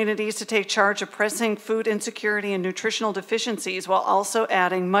urban communities to take charge of pressing food insecurity and nutritional deficiencies while also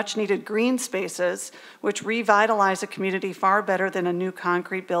adding much-needed green spaces, which revitalize a community far better than a new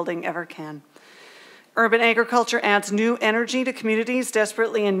concrete building ever can. Urban agriculture adds new energy to communities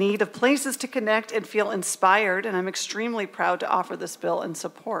desperately in need of places to connect and feel inspired, and I'm extremely proud to offer this bill in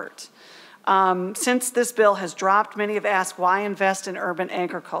support. Since this bill has dropped, many have asked why invest in urban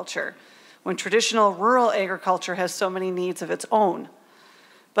agriculture when traditional rural agriculture has so many needs of its own.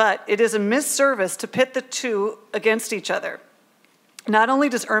 But it is a misservice to pit the two against each other. Not only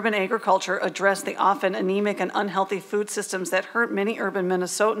does urban agriculture address the often anemic and unhealthy food systems that hurt many urban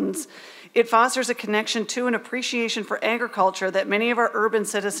Minnesotans, it fosters a connection to and appreciation for agriculture that many of our urban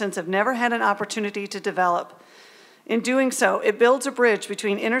citizens have never had an opportunity to develop. In doing so, it builds a bridge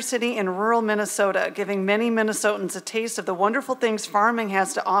between inner city and rural Minnesota, giving many Minnesotans a taste of the wonderful things farming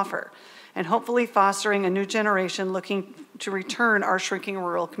has to offer, and hopefully fostering a new generation looking to return our shrinking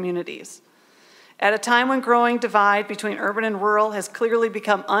rural communities. At a time when growing divide between urban and rural has clearly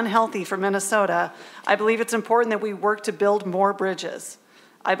become unhealthy for Minnesota, I believe it's important that we work to build more bridges.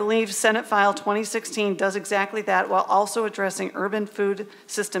 I believe Senate File 2016 does exactly that while also addressing urban food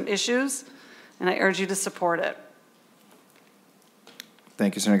system issues, and I urge you to support it.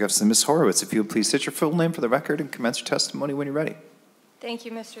 Thank you, Senator Gustafson. Ms. Horowitz, if you would please state your full name for the record and commence your testimony when you're ready. Thank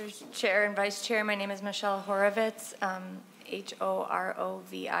you, Mr. Chair and Vice Chair. My name is Michelle Horovitz, Horovitz.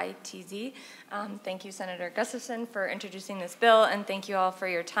 Thank you, Senator Gustafson, for introducing this bill, and thank you all for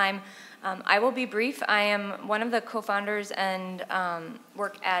your time. I will be brief. I am one of the co-founders and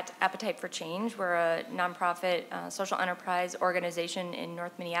work at Appetite for Change. We're a nonprofit social enterprise organization in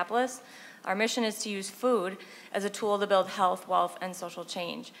North Minneapolis. Our mission is to use food as a tool to build health, wealth, and social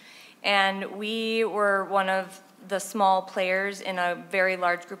change. And we were one of the small players in a very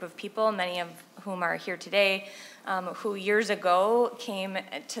large group of people, many of whom are here today, who years ago came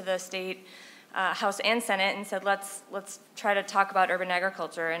to the state House and Senate and said, let's try to talk about urban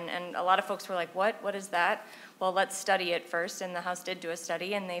agriculture. And a lot of folks were like, what is that? Well, let's study it first. And the House did do a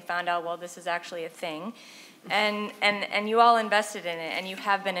study, and they found out, well, this is actually a thing. And you all invested in it, and you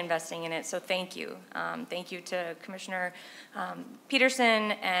have been investing in it, so thank you. Thank you to Commissioner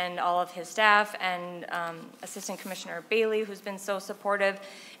Peterson and all of his staff, and Assistant Commissioner Bailey, who's been so supportive,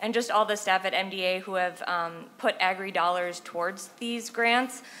 and just all the staff at MDA who have put agri dollars towards these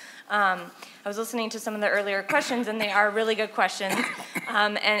grants. I was listening to some of the earlier questions, and they are really good questions,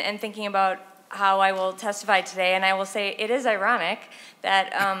 and thinking about how I will testify today, and I will say it is ironic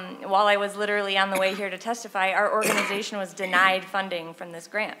that while I was literally on the way here to testify, our organization was denied funding from this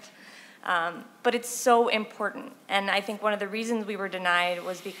grant. But it's so important, and I think one of the reasons we were denied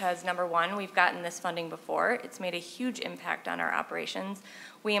was because, number one, we've gotten this funding before. It's made a huge impact on our operations.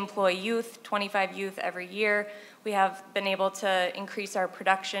 We employ youth, 25 youth every year. We have been able to increase our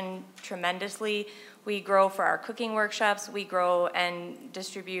production tremendously. We grow for our cooking workshops. We grow and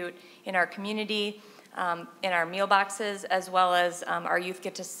distribute in our community, in our meal boxes, as well as our youth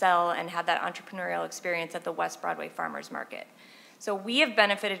get to sell and have that entrepreneurial experience at the West Broadway Farmers Market. So we have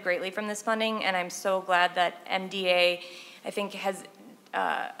benefited greatly from this funding, and I'm so glad that MDA, I think, has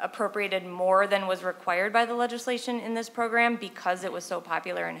appropriated more than was required by the legislation in this program because it was so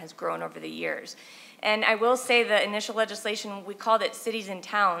popular and has grown over the years. And I will say the initial legislation, we called it cities and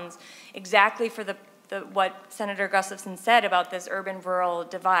towns, exactly for what Senator Gustafson said about this urban-rural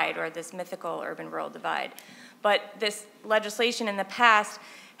divide, or this mythical urban-rural divide. But this legislation in the past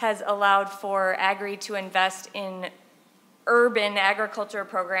has allowed for Agri to invest in urban agriculture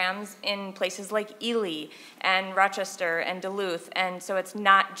programs in places like Ely and Rochester and Duluth, and so it's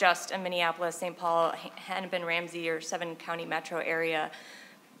not just a Minneapolis, St. Paul, Hennepin, Ramsey, or 7-county metro area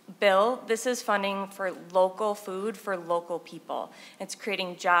bill. This is funding for local food for local people. It's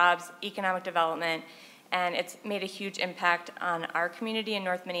creating jobs, economic development, and it's made a huge impact on our community in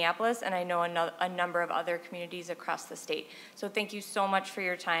North Minneapolis, and I know a number of other communities across the state. So thank you so much for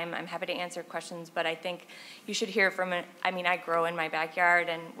your time. I'm happy to answer questions, but I think you should hear from it. I mean, I grow in my backyard,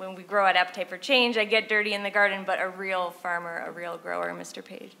 and when we grow at Appetite for Change, I get dirty in the garden, but a real farmer, a real grower, Mr.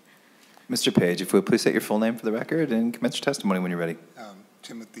 Page. Mr. Page, if we would please state your full name for the record and commence your testimony when you're ready.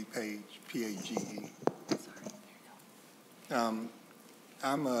 Timothy Page, P-A-G-E.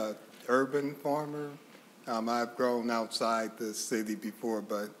 I'm a urban farmer. I've grown outside the city before,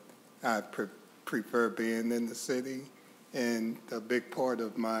 but I prefer being in the city. And a big part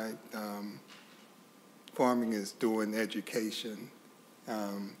of my farming is doing education.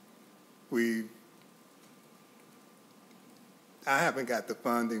 I haven't got the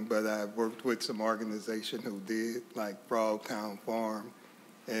funding, but I've worked with some organization who did, like Broadtown Farm,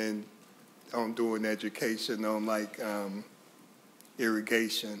 and on doing education on like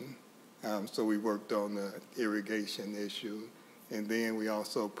irrigation. So we worked on the irrigation issue. And then we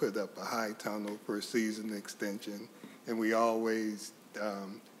also put up a high tunnel for a season extension. And we always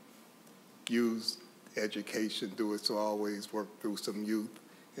use education to do it, so I always work through some youth.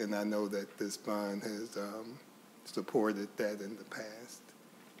 And I know that this fund has supported that in the past.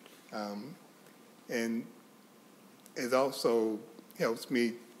 And it also helps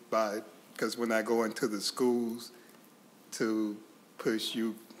me because when I go into the schools to push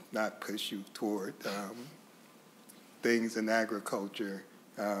youth, not push youth toward things in agriculture,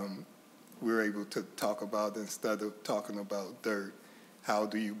 we're able to talk about, instead of talking about dirt, how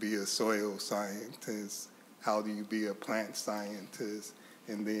do you be a soil scientist, how do you be a plant scientist,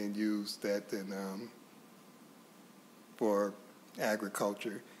 and then use that in, for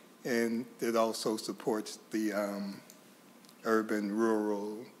agriculture. And it also supports the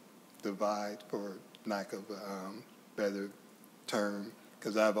urban-rural divide, for lack of a better term,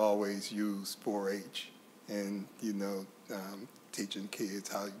 because I've always used 4-H and, teaching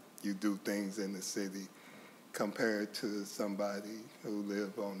kids how you do things in the city compared to somebody who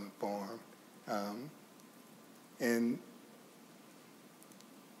live on a farm. And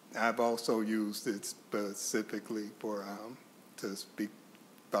I've also used it specifically for to speak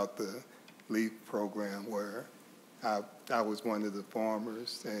about the LEAF program, where I was one of the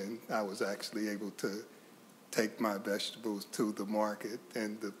farmers, and I was actually able to take my vegetables to the market,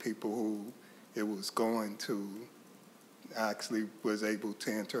 and the people who it was going to actually was able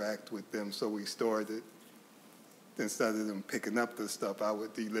to interact with them. So we started, instead of them picking up the stuff, I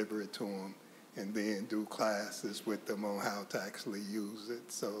would deliver it to them and then do classes with them on how to actually use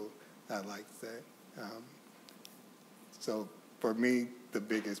it. So I like that. So for me, the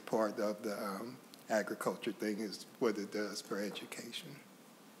biggest part of the agriculture thing is what it does for education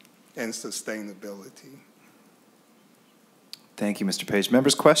and sustainability. Thank you, Mr. Page.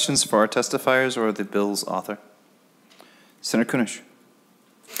 Members, questions for our testifiers or the bill's author? Senator Kunesh.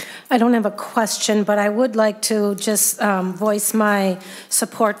 I don't have a question, but I would like to just voice my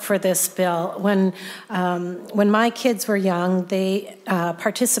support for this bill. When my kids were young, they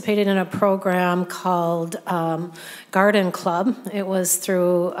participated in a program called Garden Club. It was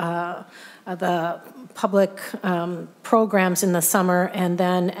through the public programs in the summer, and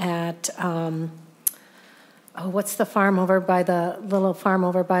then at what's the farm over by the little farm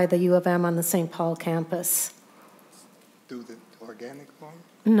over by the U of M on the St. Paul campus? Do the organic farm?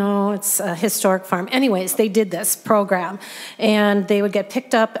 No, it's a historic farm. Anyways, they did this program, and they would get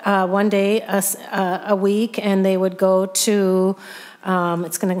picked up one day a week, and they would go to.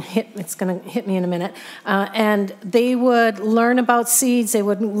 It's gonna hit me in a minute. And they would learn about seeds. They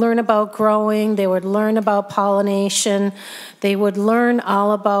would learn about growing. They would learn about pollination. They would learn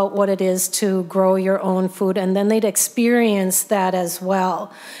all about what it is to grow your own food, and then they'd experience that as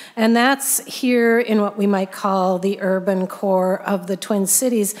well. And that's here in what we might call the urban core of the Twin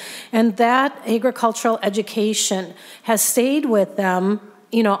Cities. And that agricultural education has stayed with them,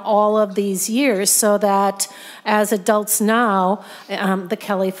 you know, all of these years, so that as adults now, the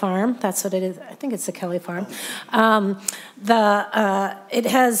Kelly Farm, that's what it is, I think it's the Kelly Farm, it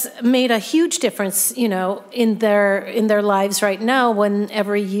has made a huge difference, you know, in their lives right now, when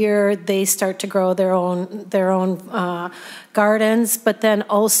every year they start to grow their own gardens, but then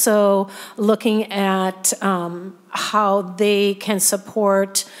also looking at how they can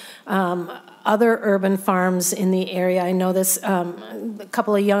support other urban farms in the area. I know this, a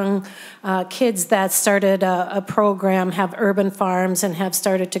couple of young kids that started a program have urban farms and have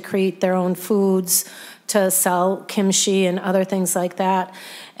started to create their own foods to sell kimchi and other things like that.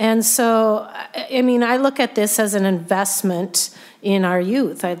 And so, I mean, I look at this as an investment in our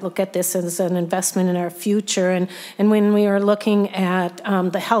youth. I look at this as an investment in our future. And when we are looking at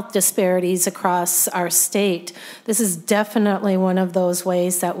the health disparities across our state, this is definitely one of those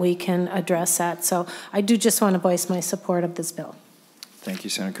ways that we can address that. So I do just want to voice my support of this bill. Thank you,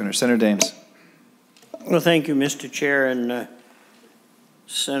 Senator Kunesh. Senator Dames. Well, thank you, Mr. Chair. And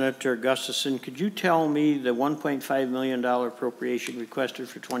Senator Gustafson, could you tell me the $1.5 million appropriation requested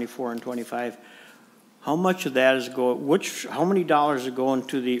for 24 and 25? How much of that is how many dollars are going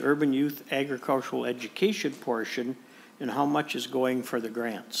to the urban youth agricultural education portion, and how much is going for the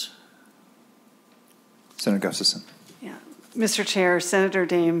grants? Senator Gustafson. Yeah, Mr. Chair, Senator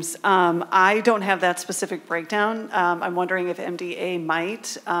Dames, I don't have that specific breakdown. I'm wondering if MDA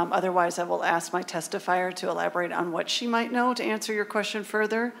might. Otherwise, I will ask my testifier to elaborate on what she might know to answer your question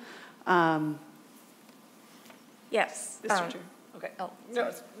further. Yes. Mr. Chair. Okay. Oh,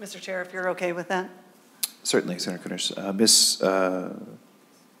 no, Mr. Chair, if you're okay with that. Certainly, Senator Kunesh. Ms.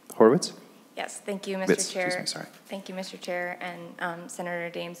 Horowitz? Yes, thank you, Mr. Chair. Excuse me, sorry. Thank you, Mr. Chair and Senator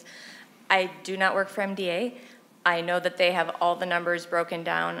Dames. I do not work for MDA. I know that they have all the numbers broken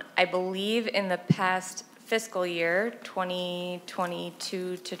down. I believe in the past fiscal year,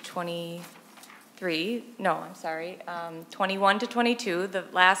 2022 to 23, no, I'm sorry, 21 to 22, the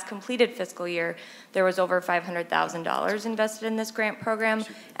last completed fiscal year, there was over $500,000 invested in this grant program,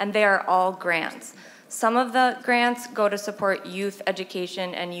 and they are all grants. Some of the grants go to support youth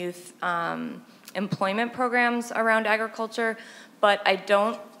education and youth employment programs around agriculture, but I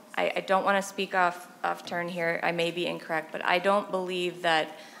don't want to speak off turn here. I may be incorrect, but I don't believe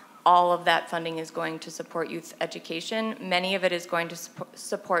that all of that funding is going to support youth education. Many of it is going to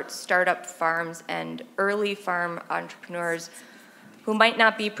support startup farms and early farm entrepreneurs who might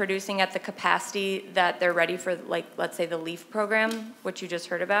not be producing at the capacity that they're ready for, like, let's say the LEAF program, which you just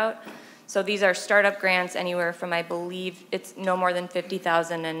heard about. So these are startup grants anywhere from, I believe, it's no more than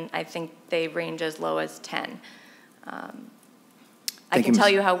 50,000, and I think they range as low as 10. I can tell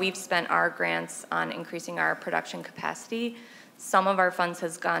you how we've spent our grants on increasing our production capacity. Some of our funds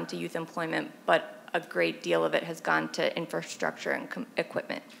has gone to youth employment, but a great deal of it has gone to infrastructure and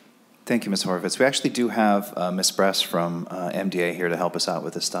equipment. Thank you, Ms. Horowitz. We actually do have Ms. Bress from MDA here to help us out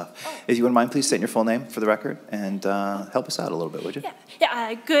with this stuff. Oh. If you wouldn't mind, please state your full name for the record and help us out a little bit, would you?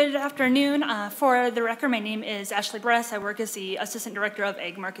 Yeah. Good afternoon. For the record, my name is Ashley Bress. I work as the Assistant Director of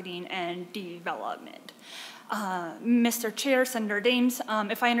Ag Marketing and Development. Mr. Chair, Senator Dames,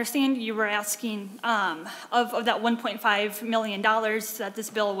 if I understand, you were asking of that $1.5 million that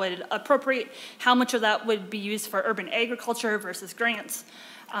this bill would appropriate, how much of that would be used for urban agriculture versus grants?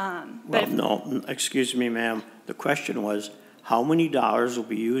 Well, no, excuse me, ma'am. The question was, how many dollars will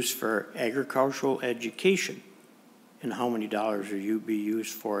be used for agricultural education, and how many dollars will be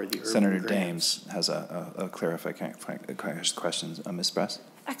used for the urban Senator grants? Dames has a clarifying question. Ms. Bress?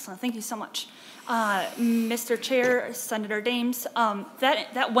 Excellent, thank you so much. Mr. Chair, Senator Dames,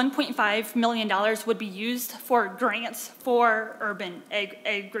 that $1.5 million would be used for grants for urban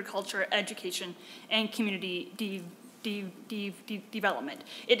agriculture, education, and community development.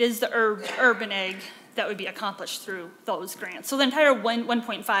 It is the urban ag that would be accomplished through those grants. So the entire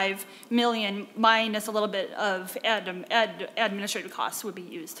 1.5 million minus a little bit of administrative costs would be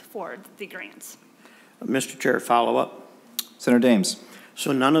used for the grants. Mr. Chair, follow up. Senator Dames.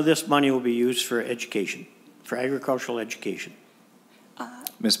 So none of this money will be used for education, for agricultural education?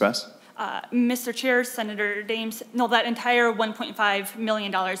 Ms. Bress? Mr. Chair, Senator Dames, no, that entire $1.5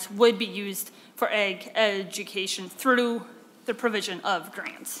 million would be used for ag education through the provision of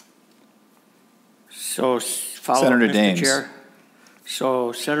grants. So follow Senator up, Mr. Dames. Chair.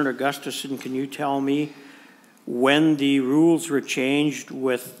 So Senator Gustafson, can you tell me when the rules were changed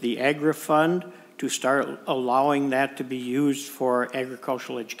with the Agri Fund to start allowing that to be used for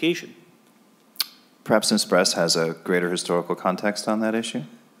agricultural education? Perhaps Ms. Bress has a greater historical context on that issue?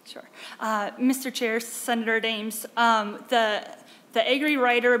 Sure. Mr. Chair, Senator Dames, the Agri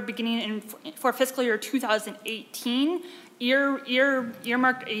Rider beginning for fiscal year 2018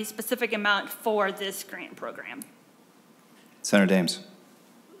 earmarked a specific amount for this grant program. Senator Dames.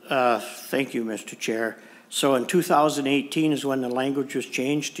 Thank you, Mr. Chair. So in 2018 is when the language was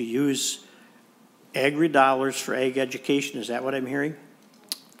changed to use agri dollars for ag education. Is that what I'm hearing?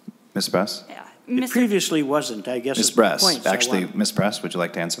 Ms. Bress? Yeah. It previously wasn't, I guess. Ms. Bress, actually, Ms. Bress, would you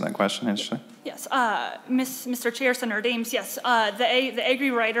like to answer that question initially? Yes, Mr. Chair, Senator Dames, yes. The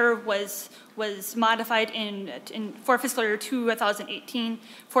Agri Rider was modified for fiscal year 2018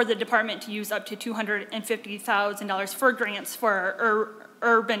 for the department to use up to $250,000 for grants for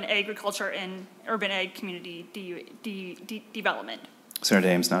urban agriculture and urban ag community development. Senator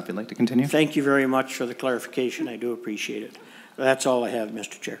Dames, now if you'd like to continue. Thank you very much for the clarification. I do appreciate it. That's all I have,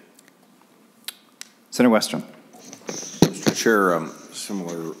 Mr. Chair. Senator Westrom. Mr. Chair,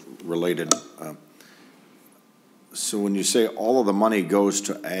 similar related. So when you say all of the money goes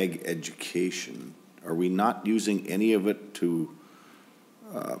to ag education, are we not using any of it to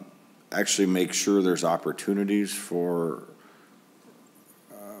actually make sure there's opportunities for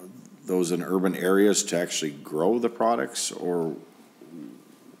those in urban areas to actually grow the products, or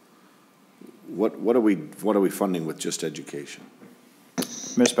what are we funding with just education?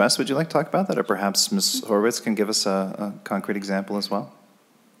 Ms. Bress, would you like to talk about that, or perhaps Ms. Horowitz can give us a concrete example as well?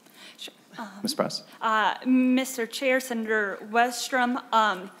 Sure. Ms. Bress. Mr. Chair, Senator Westrom,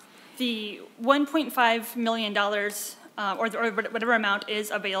 the $1.5 million or whatever amount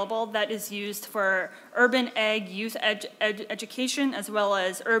is available that is used for urban ag youth education as well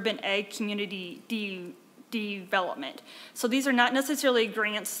as urban ag community development. So these are not necessarily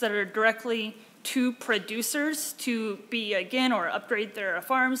grants that are directly to producers to be again or upgrade their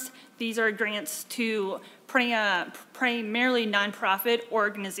farms. These are grants to primarily nonprofit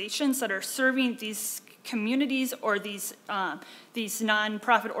organizations that are serving these communities or these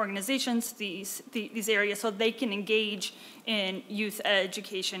nonprofit organizations, these areas, so they can engage in youth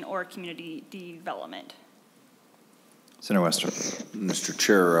education or community development. Senator Western. Mr.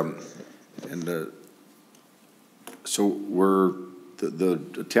 Chair, so we're the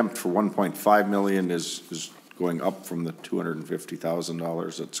attempt for 1.5 million is going up from the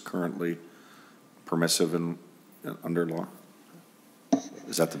 $250,000 that's currently permissive and under law.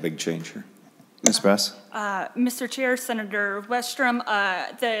 Is that the big change here? Ms. Bress? Mr. Chair, Senator Westrom,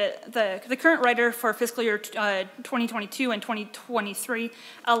 the current rider for fiscal year 2022 and 2023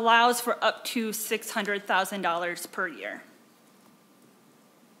 allows for up to $600,000 per year.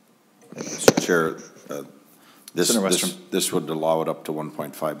 Mr. Chair, this would allow it up to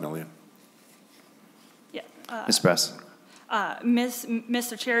 1.5 million. Yeah. Ms. Bress?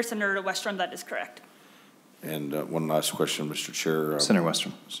 Mr. Chair, Senator Westrom, that is correct. And one last question, Mr. Chair. Senator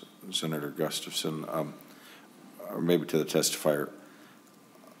Westrom. Senator Gustafson, or maybe to the testifier.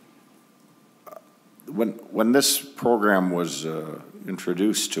 When this program was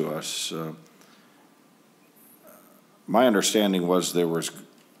introduced to us, my understanding was they were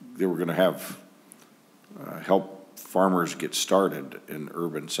going to have help farmers get started in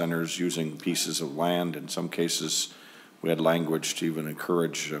urban centers using pieces of land. In some cases, we had language to even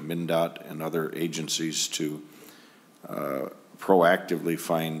encourage MnDOT and other agencies to proactively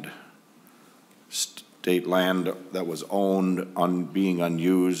find state land that was owned being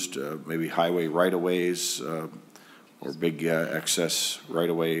unused, maybe highway right-of-ways or big excess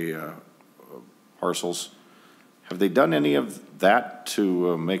right-of-way parcels. Have they done any of that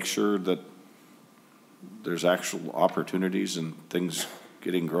to make sure that there's actual opportunities and things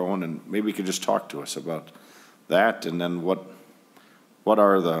getting growing? And maybe you could just talk to us about that, and then what what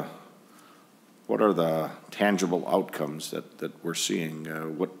are the tangible outcomes that we're seeing?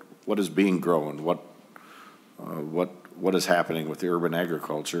 What is being grown? What is happening with the urban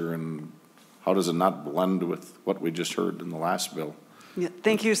agriculture, and how does it not blend with what we just heard in the last bill? Yeah,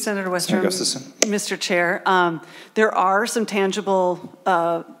 thank you, Senator Westrom. Gustafson. Mr. Chair, there are some tangible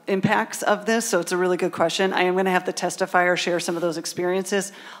impacts of this, so it's a really good question. I am going to have the testifier share some of those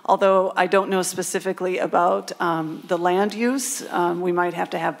experiences, although I don't know specifically about the land use. We might have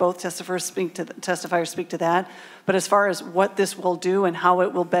to have both testifiers speak to that. But as far as what this will do and how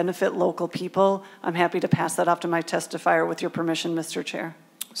it will benefit local people, I'm happy to pass that off to my testifier with your permission, Mr. Chair.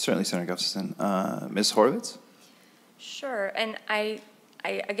 Certainly, Senator Gustafson. Ms. Horowitz? Sure, and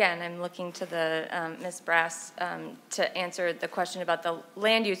again, I'm looking to the Ms. Brass to answer the question about the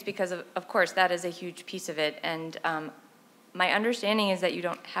land use, because of course that is a huge piece of it. And my understanding is that you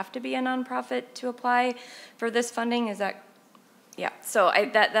don't have to be a nonprofit to apply for this funding. Is that? Yeah. So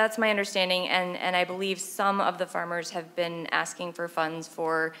that's my understanding, and I believe some of the farmers have been asking for funds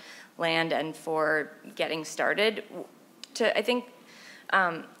for land and for getting started. I think.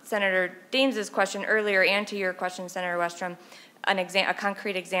 Senator Dames's question earlier, and to your question, Senator Westrom, a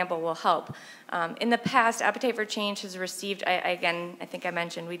concrete example will help. In the past, Appetite for Change has received, I think I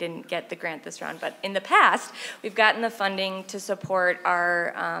mentioned we didn't get the grant this round, but in the past, we've gotten the funding to support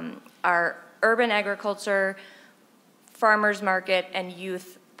our urban agriculture, farmers market, and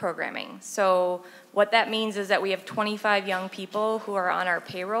youth programming. So what that means is that we have 25 young people who are on our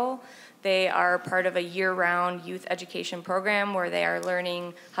payroll. They are part of a year-round youth education program where they are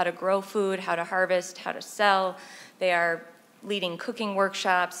learning how to grow food, how to harvest, how to sell. They are leading cooking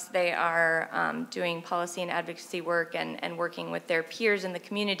workshops. They are doing policy and advocacy work and working with their peers in the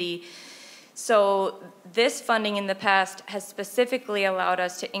community. So this funding in the past has specifically allowed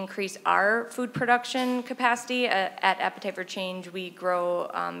us to increase our food production capacity. At Appetite for Change, we grow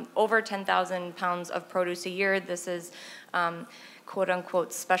over 10,000 pounds of produce a year. This is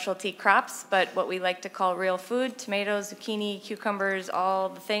quote-unquote specialty crops, but what we like to call real food: tomatoes, zucchini, cucumbers, all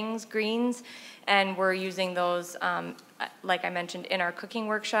the things, greens, and we're using those, like I mentioned, in our cooking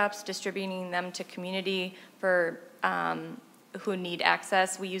workshops, distributing them to community for who need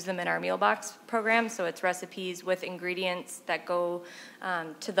access. We use them in our meal box program, so it's recipes with ingredients that go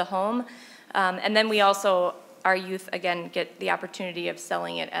to the home. And then we also, our youth, again, get the opportunity of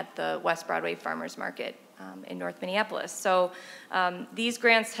selling it at the West Broadway Farmers Market in North Minneapolis. So these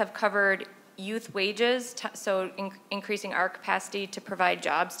grants have covered youth wages, so increasing our capacity to provide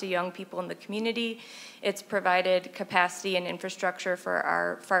jobs to young people in the community. It's provided capacity and infrastructure for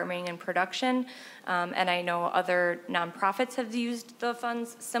our farming and production. And I know other nonprofits have used the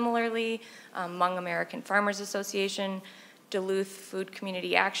funds similarly. Hmong American Farmers Association, Duluth Food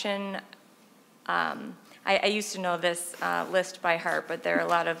Community Action. I used to know this list by heart, but there are a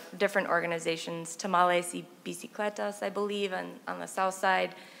lot of different organizations. Tamales y Bicicletas, I believe, on the south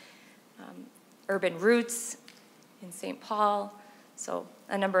side. Urban Roots in St. Paul. So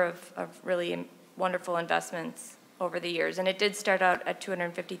a number of really wonderful investments over the years. And it did start out at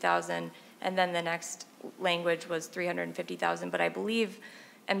 $250,000, and then the next language was $350,000. But I believe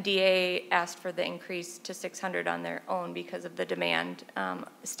MDA asked for the increase to $600 on their own because of the demand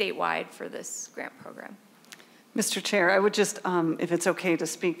statewide for this grant program. Mr. Chair, I would just, if it's okay to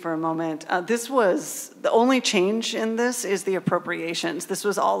speak for a moment, this was, the only change in this is the appropriations. This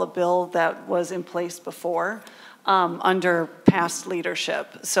was all a bill that was in place before under past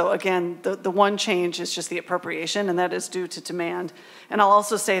leadership. So again, the one change is just the appropriation, and that is due to demand. And I'll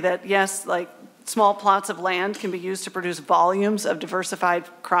also say that, yes, like small plots of land can be used to produce volumes of diversified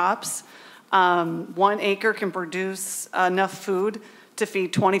crops. 1 acre can produce enough food to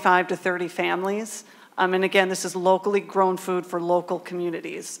feed 25 to 30 families. And again, this is locally grown food for local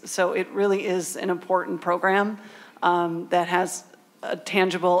communities. So it really is an important program that has a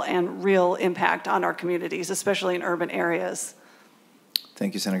tangible and real impact on our communities, especially in urban areas.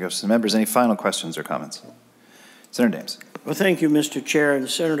 Thank you, Senator Gustafson. Members, any final questions or comments? Senator Dames. Well, thank you, Mr. Chair. And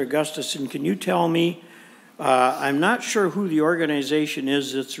Senator Gustafson, can you tell me, I'm not sure who the organization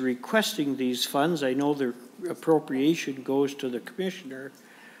is that's requesting these funds. I know the appropriation goes to the commissioner.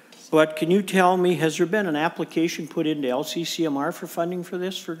 But can you tell me, has there been an application put into LCCMR for funding for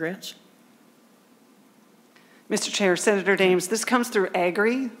this, for grants? Mr. Chair, Senator Dames, this comes through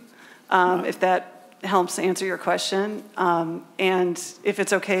Agri, if that helps answer your question. And if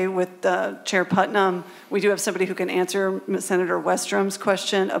it's okay with Chair Putnam, we do have somebody who can answer Senator Westrom's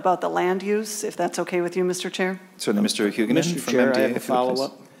question about the land use, if that's okay with you, Mr. Chair. Certainly, Mr. Huguenin from Chair, MDA. I have a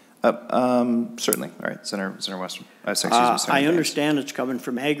follow-up. Certainly. All right, Senator Westrom. Excuse me, Senator I Dames. understand it's coming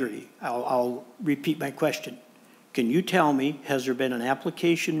from Agri. I'll repeat my question. Can you tell me, has there been an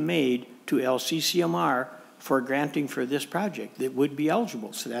application made to LCCMR for granting for this project that would be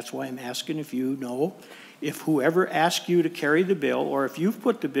eligible? So that's why I'm asking if you know, if whoever asked you to carry the bill, or if you've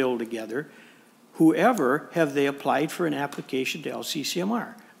put the bill together, whoever, have they applied for an application to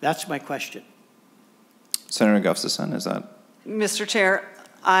LCCMR? That's my question. Senator Gustafson, is that? Mr. Chair,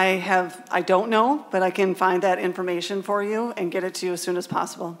 I don't know, but I can find that information for you and get it to you as soon as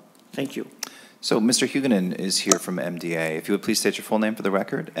possible. Thank you. So Mr. Huguenin is here from MDA. If you would please state your full name for the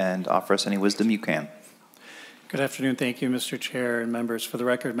record and offer us any wisdom you can. Good afternoon. Thank you, Mr. Chair and members. For the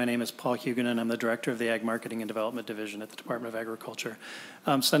record, my name is Paul Huguenin. I'm the Director of the Ag Marketing and Development Division at the Department of Agriculture.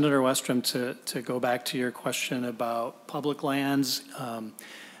 Senator Westrom, to go back to your question about public lands,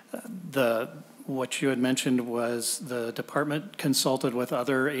 what you had mentioned was the department consulted with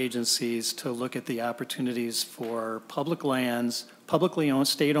other agencies to look at the opportunities for public lands, publicly owned,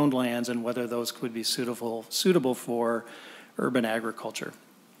 state-owned lands, and whether those could be suitable for urban agriculture.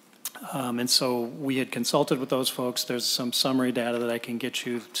 And so we had consulted with those folks. There's some summary data that I can get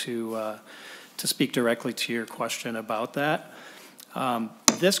you to speak directly to your question about that.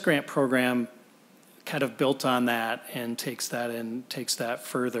 This grant program kind of built on that and takes that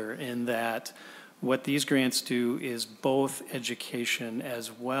further, in that what these grants do is both education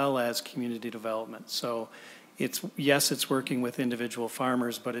as well as community development. So yes, it's working with individual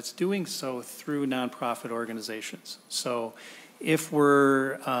farmers, but it's doing so through nonprofit organizations. So if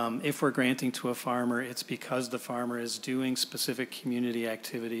we're granting to a farmer, it's because the farmer is doing specific community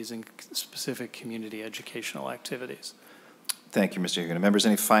activities and specific community educational activities. Thank you, Mr. Huguenin. Members,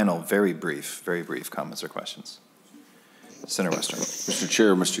 any final, very brief comments or questions? Senator Westrom. Mr.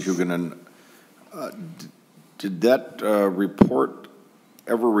 Chair, Mr. Huguenin, did that report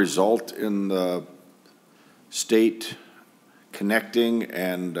ever result in the state connecting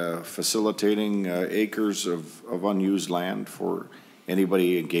and facilitating acres of unused land for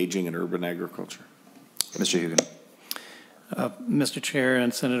anybody engaging in urban agriculture? Mr. Huguenin. Mr. Chair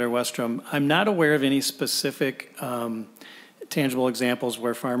and Senator Westrom, I'm not aware of any specific tangible examples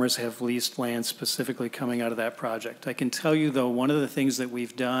where farmers have leased land specifically coming out of that project. I can tell you, though, one of the things that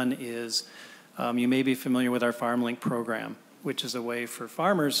we've done is, you may be familiar with our FarmLink program, which is a way for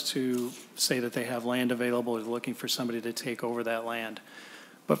farmers to say that they have land available, or looking for somebody to take over that land.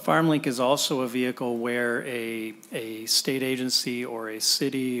 But FarmLink is also a vehicle where a state agency or a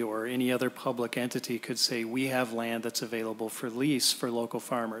city or any other public entity could say, we have land that's available for lease for local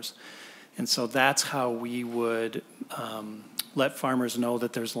farmers. And so that's how we would let farmers know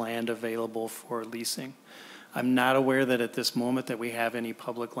that there's land available for leasing. I'm not aware that at this moment that we have any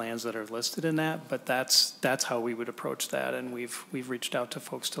public lands that are listed in that, but that's how we would approach that, and we've reached out to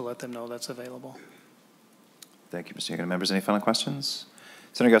folks to let them know that's available. Thank you, Mr. Huguenin. Members, any final questions?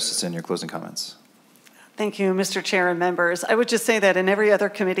 Senator Gustafson, your closing comments. Thank you, Mr. Chair and members. I would just say that in every other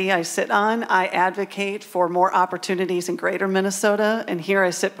committee I sit on, I advocate for more opportunities in greater Minnesota, and here I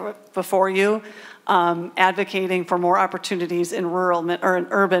sit before you advocating for more opportunities in rural or in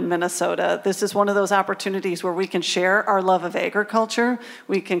urban Minnesota. This is one of those opportunities where we can share our love of agriculture,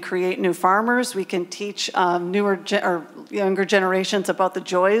 we can create new farmers, we can teach younger generations about the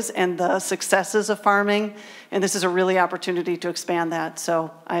joys and the successes of farming, and this is a really opportunity to expand that.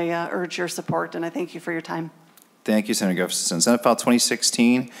 So I urge your support, and I thank you for your time. Thank you, Senator Gustafson. Senate File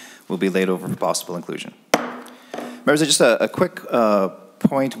 2016 will be laid over for possible inclusion. Members, just a quick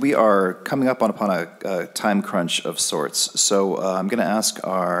point. We are coming up upon a time crunch of sorts, so I'm going to ask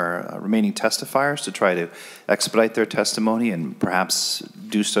our remaining testifiers to try to expedite their testimony and perhaps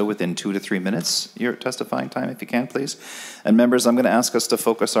do so within 2 to 3 minutes, your testifying time, if you can, please. And members, I'm going to ask us to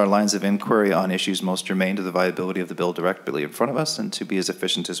focus our lines of inquiry on issues most germane to the viability of the bill directly in front of us, and to be as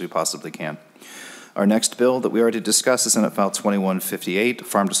efficient as we possibly can. Our next bill that we already discussed is Senate File 2158,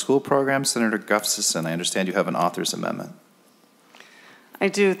 Farm to School Program. Senator Gustafson, I understand you have an author's amendment. I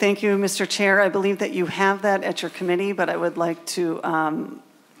do. Thank you, Mr. Chair. I believe that you have that at your committee, but I would like to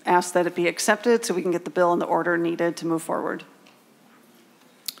ask that it be accepted so we can get the bill in the order needed to move forward.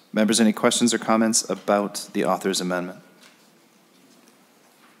 Members, any questions or comments about the author's amendment?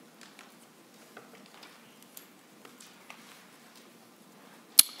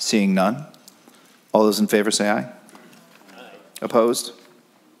 Seeing none, all those in favor say aye. Aye. Opposed?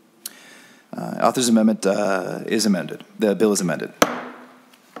 Author's amendment is amended. The bill is amended.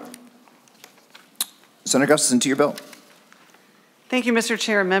 Senator Gustafson, to your bill. Thank you, Mr.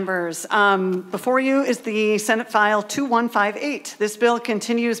 Chair and members. Before you is the Senate File 2158. This bill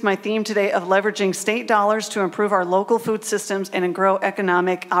continues my theme today of leveraging state dollars to improve our local food systems and grow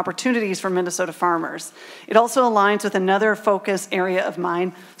economic opportunities for Minnesota farmers. It also aligns with another focus area of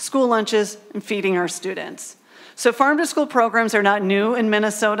mine, school lunches and feeding our students. So farm-to-school programs are not new in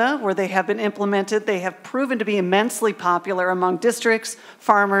Minnesota. Where they have been implemented, they have proven to be immensely popular among districts,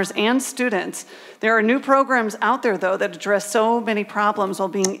 farmers, and students. There are new programs out there, though, that address so many problems while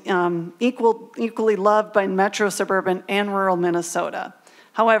being equally loved by metro, suburban, and rural Minnesota.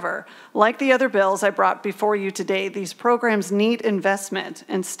 However, like the other bills I brought before you today, these programs need investment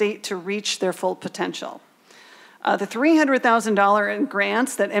and state to reach their full potential. The $300,000 in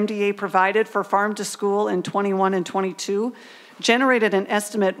grants that MDA provided for farm to school in 21 and 22 generated an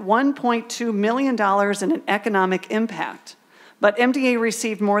estimate $1.2 million in an economic impact. But MDA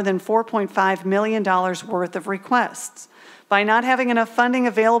received more than $4.5 million worth of requests. By not having enough funding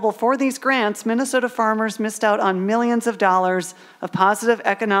available for these grants, Minnesota farmers missed out on millions of dollars of positive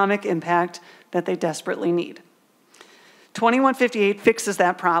economic impact that they desperately need. 2158 fixes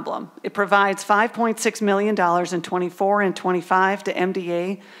that problem. It provides $5.6 million in 24 and 25 to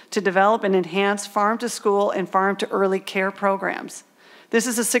MDA to develop and enhance farm-to-school and farm-to-early care programs. This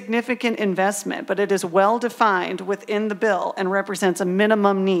is a significant investment, but it is well defined within the bill and represents a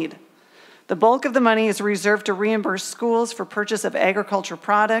minimum need. The bulk of the money is reserved to reimburse schools for purchase of agriculture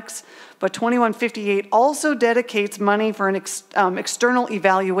products, but 2158 also dedicates money for an external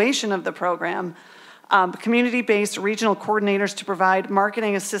evaluation of the program, community-based regional coordinators to provide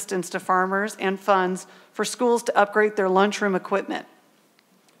marketing assistance to farmers, and funds for schools to upgrade their lunchroom equipment.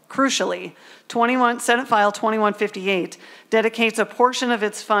 Crucially, Senate File 2158 dedicates a portion of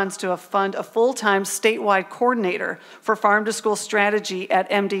its funds to fund a full-time statewide coordinator for farm-to-school strategy at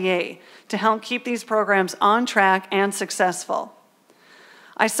MDA to help keep these programs on track and successful.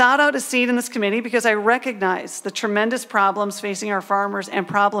 I sought out a seat in this committee because I recognize the tremendous problems facing our farmers and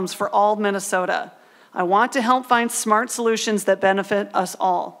problems for all Minnesota. I want to help find smart solutions that benefit us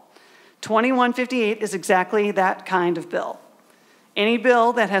all. 2158 is exactly that kind of bill. Any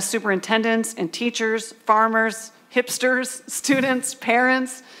bill that has superintendents and teachers, farmers, hipsters, students,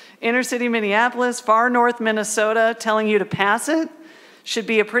 parents, inner city Minneapolis, far north Minnesota telling you to pass it should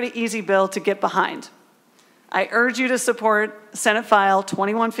be a pretty easy bill to get behind. I urge you to support Senate File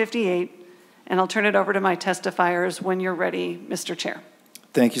 2158, and I'll turn it over to my testifiers when you're ready, Mr. Chair.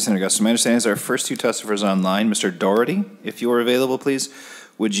 Thank you, Senator Gustafson. My understanding is our first two testifiers online. Mr. Doherty, if you are available, please.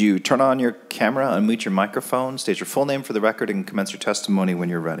 Would you turn on your camera, unmute your microphone, state your full name for the record, and commence your testimony when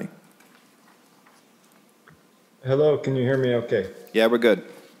you're ready? Hello, can you hear me okay? Yeah, we're good.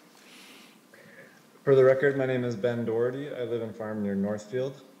 For the record, my name is Ben Doherty. I live in farm near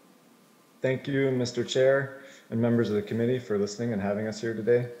Northfield. Thank you, Mr. Chair and members of the committee for listening and having us here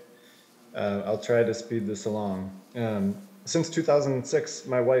today. I'll try to speed this along. Since 2006,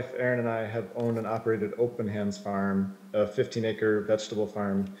 my wife Erin and I have owned and operated Open Hands Farm, a 15-acre vegetable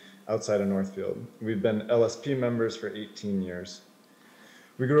farm outside of Northfield. We've been LSP members for 18 years.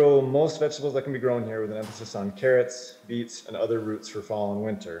 We grow most vegetables that can be grown here with an emphasis on carrots, beets, and other roots for fall and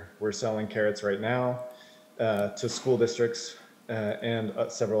winter. We're selling carrots right now to school districts and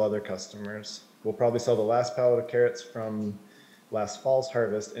several other customers. We'll probably sell the last pallet of carrots from last fall's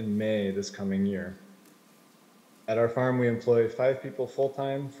harvest in May this coming year. At our farm, we employ 5 people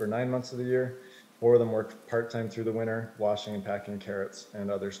full-time for 9 months of the year. 4 of them work part-time through the winter, washing and packing carrots and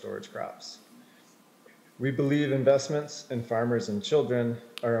other storage crops. We believe investments in farmers and children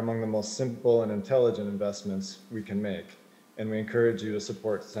are among the most simple and intelligent investments we can make, and we encourage you to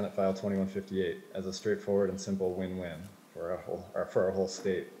support Senate File 2158 as a straightforward and simple win-win for our whole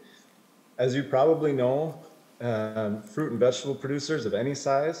state. As you probably know, fruit and vegetable producers of any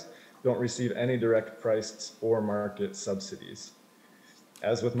size don't receive any direct price or market subsidies.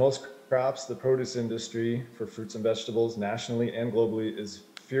 As with most crops, the produce industry for fruits and vegetables nationally and globally is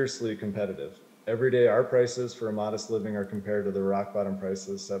fiercely competitive. Every day, our prices for a modest living are compared to the rock bottom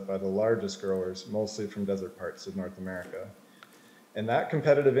prices set by the largest growers, mostly from desert parts of North America. In that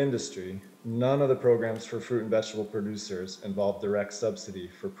competitive industry, none of the programs for fruit and vegetable producers involve direct subsidy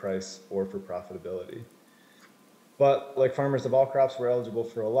for price or for profitability. But like farmers of all crops, we're eligible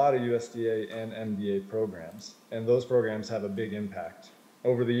for a lot of USDA and MDA programs, and those programs have a big impact.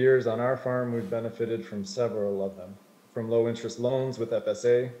 Over the years on our farm, we've benefited from several of them, from low interest loans with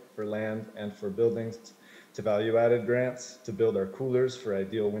FSA for land and for buildings, to value-added grants to build our coolers for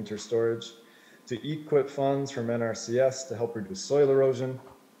ideal winter storage, to EQIP funds from NRCS to help reduce soil erosion,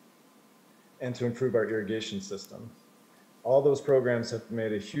 and to improve our irrigation system. All those programs have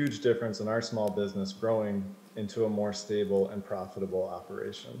made a huge difference in our small business growing into a more stable and profitable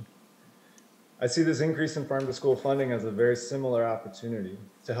operation. I see this increase in farm-to-school funding as a very similar opportunity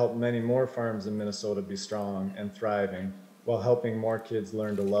to help many more farms in Minnesota be strong and thriving while helping more kids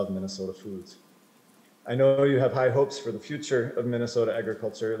learn to love Minnesota foods. I know you have high hopes for the future of Minnesota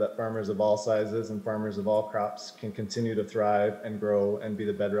agriculture, that farmers of all sizes and farmers of all crops can continue to thrive and grow and be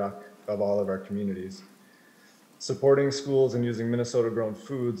the bedrock of all of our communities. Supporting schools and using Minnesota-grown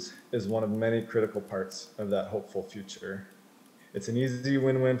foods is one of many critical parts of that hopeful future. It's an easy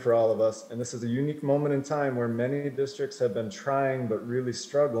win-win for all of us, and this is a unique moment in time where many districts have been trying but really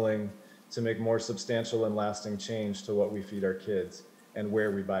struggling to make more substantial and lasting change to what we feed our kids and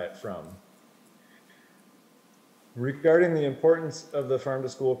where we buy it from. Regarding the importance of the farm to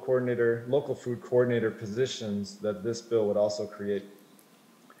school coordinator, local food coordinator positions that this bill would also create.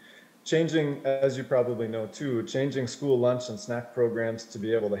 Changing, as you probably know too, changing school lunch and snack programs to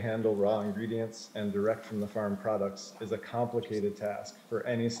be able to handle raw ingredients and direct from the farm products is a complicated task for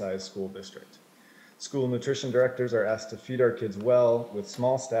any size school district. School nutrition directors are asked to feed our kids well with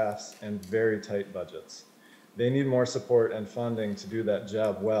small staffs and very tight budgets. They need more support and funding to do that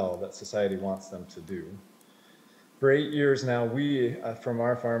job well that society wants them to do. For 8 years now, we from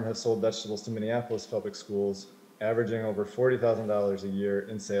our farm have sold vegetables to Minneapolis public schools, averaging over $40,000 a year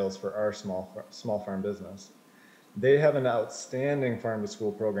in sales for our small farm business. They have an outstanding farm to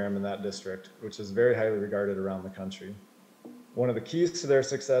school program in that district, which is very highly regarded around the country. One of the keys to their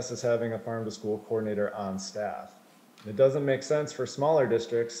success is having a farm to school coordinator on staff. It doesn't make sense for smaller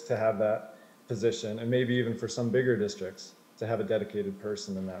districts to have that position, and maybe even for some bigger districts to have a dedicated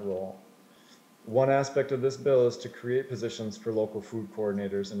person in that role. One aspect of this bill is to create positions for local food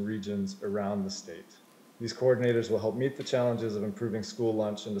coordinators in regions around the state. These coordinators will help meet the challenges of improving school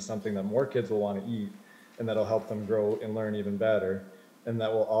lunch into something that more kids will want to eat, and that'll help them grow and learn even better, and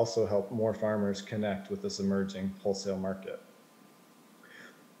that will also help more farmers connect with this emerging wholesale market.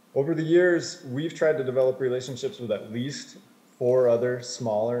 Over the years, we've tried to develop relationships with at least 4 other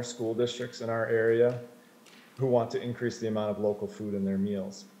smaller school districts in our area who want to increase the amount of local food in their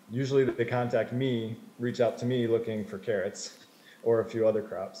meals. Usually they contact me, reach out to me looking for carrots or a few other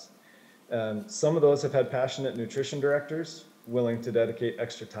crops. Some of those have had passionate nutrition directors willing to dedicate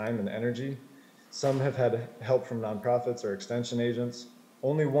extra time and energy. Some have had help from nonprofits or extension agents.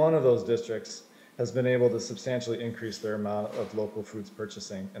 Only one of those districts has been able to substantially increase their amount of local foods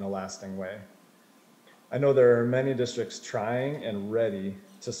purchasing in a lasting way. I know there are many districts trying and ready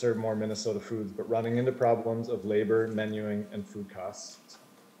to serve more Minnesota foods, but running into problems of labor, menuing, and food costs.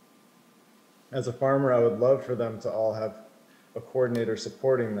 As a farmer, I would love for them to all have a coordinator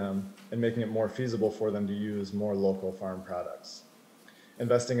supporting them and making it more feasible for them to use more local farm products.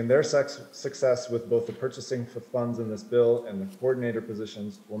 Investing in their success with both the purchasing funds in this bill and the coordinator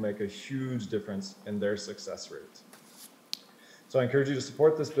positions will make a huge difference in their success rate. So I encourage you to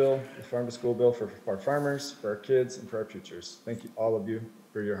support this bill, the farm to school bill for our farmers, for our kids, and for our futures. Thank you, all of you,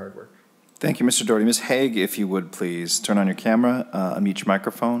 for your hard work. Thank you, Mr. Doherty. Ms. Haig, if you would please turn on your camera, unmute your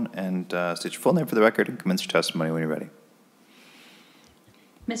microphone, and state your full name for the record and commence your testimony when you're ready.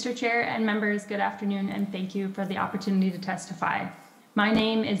 Mr. Chair and members, good afternoon, and thank you for the opportunity to testify. My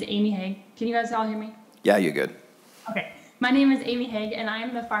name is Amy Haig. Can you guys all hear me? Yeah, you're good. Okay. My name is Amy Haig, and I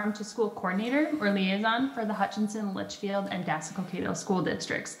am the Farm to School Coordinator or Liaison for the Hutchinson, Litchfield, and Dassel-Cokato school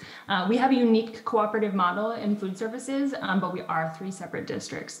districts. We have a unique cooperative model in food services, but we are 3 separate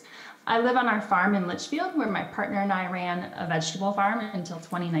districts. I live on our farm in Litchfield, where my partner and I ran a vegetable farm until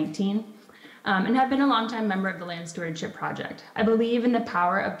 2019, and have been a longtime member of the Land Stewardship Project. I believe in the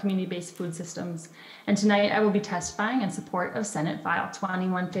power of community-based food systems, and tonight I will be testifying in support of Senate File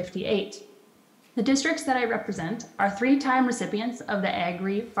 2158. The districts that I represent are 3-time recipients of the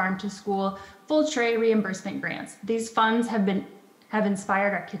Agri Farm to School Full Tray Reimbursement Grants. These funds have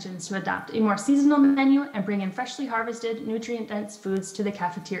inspired our kitchens to adopt a more seasonal menu and bring in freshly harvested, nutrient-dense foods to the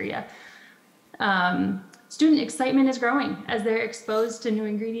cafeteria. Student excitement is growing as they're exposed to new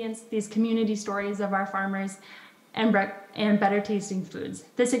ingredients, these community stories of our farmers, and better tasting foods.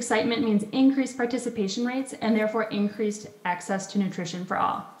 This excitement means increased participation rates and therefore increased access to nutrition for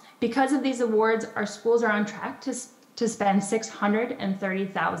all. Because of these awards, our schools are on track to spend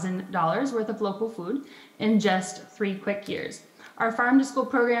 $630,000 worth of local food in just 3 quick years. Our Farm to School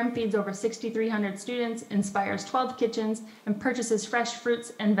program feeds over 6,300 students, inspires 12 kitchens, and purchases fresh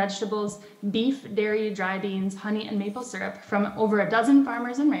fruits and vegetables, beef, dairy, dry beans, honey, and maple syrup from over a dozen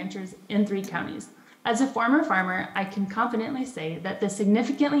farmers and ranchers in 3 counties. As a former farmer, I can confidently say that this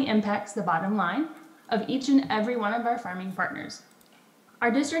significantly impacts the bottom line of each and every one of our farming partners. Our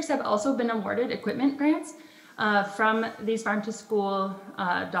districts have also been awarded equipment grants from these farm to school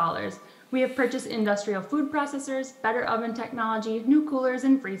dollars. We have purchased industrial food processors, better oven technology, new coolers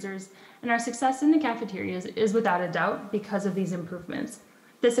and freezers, and our success in the cafeterias is without a doubt because of these improvements.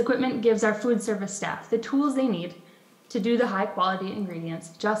 This equipment gives our food service staff the tools they need to do the high quality ingredients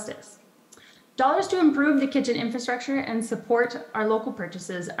justice. Dollars to improve the kitchen infrastructure and support our local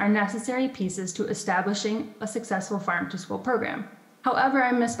purchases are necessary pieces to establishing a successful farm-to-school program. However,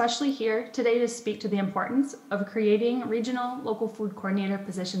 I'm especially here today to speak to the importance of creating regional local food coordinator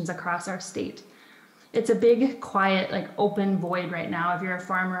positions across our state. It's a big, quiet, like open void right now if you're a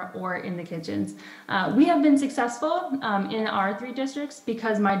farmer or in the kitchens. We have been successful in our 3 districts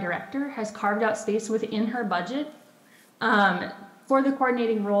because my director has carved out space within her budget for the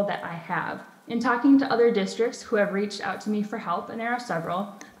coordinating role that I have. In talking to other districts who have reached out to me for help, and there are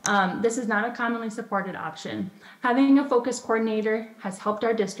several, this is not a commonly supported option. Having a focus coordinator has helped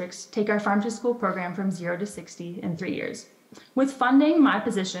our districts take our farm-to-school program from 0 to 60 in 3 years. With funding, my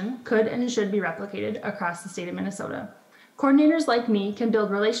position could and should be replicated across the state of Minnesota. Coordinators like me can build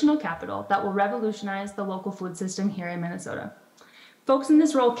relational capital that will revolutionize the local food system here in Minnesota. Folks in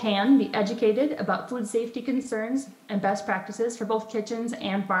this role can be educated about food safety concerns and best practices for both kitchens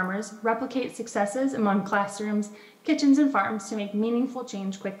and farmers, replicate successes among classrooms, kitchens, and farms to make meaningful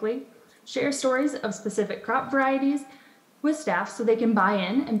change quickly, share stories of specific crop varieties with staff so they can buy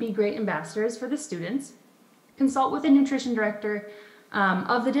in and be great ambassadors for the students, consult with the nutrition director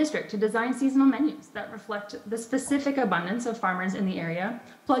of the district to design seasonal menus that reflect the specific abundance of farmers in the area,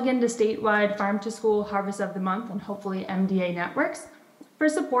 plug into statewide farm-to-school harvest of the month and hopefully MDA networks for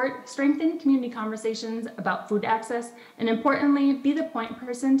support, strengthen community conversations about food access, and importantly, be the point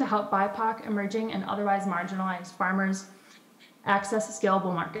person to help BIPOC, emerging, and otherwise marginalized farmers access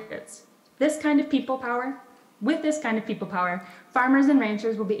scalable markets. With this kind of people power, farmers and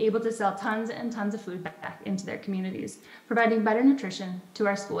ranchers will be able to sell tons and tons of food back into their communities, providing better nutrition to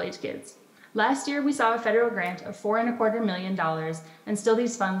our school-age kids. Last year, we saw a federal grant of $4.25 million, and still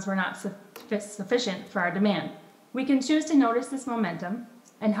these funds were not sufficient for our demand. We can choose to notice this momentum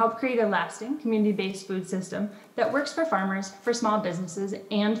and help create a lasting community-based food system that works for farmers, for small businesses,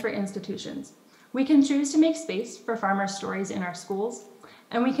 and for institutions. We can choose to make space for farmer stories in our schools,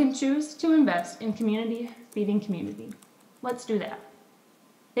 and we can choose to invest in community feeding community. Let's do that.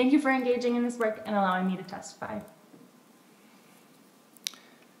 Thank you for engaging in this work and allowing me to testify.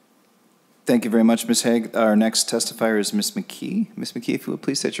 Thank you very much, Ms. Haig. Our next testifier is Ms. McKee. Ms. McKee, if you would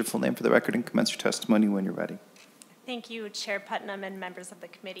please state your full name for the record and commence your testimony when you're ready. Thank you, Chair Putnam and members of the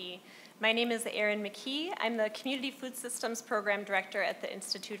committee. My name is Erin McKee. I'm the Community Food Systems Program Director at the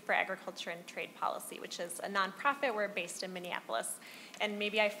Institute for Agriculture and Trade Policy, which is a nonprofit. We're based in Minneapolis. And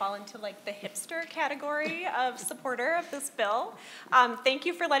maybe I fall into like the hipster category of supporter of this bill. Thank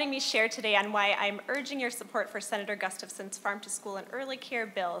you for letting me share today on why I'm urging your support for Senator Gustafson's Farm to School and Early Care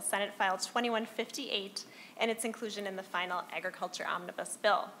Bill, Senate File 2158, and its inclusion in the final Agriculture Omnibus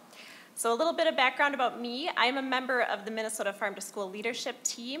Bill. So a little bit of background about me. I'm a member of the Minnesota Farm to School Leadership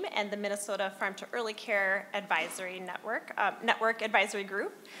Team and the Minnesota Farm to Early Care Advisory Network Advisory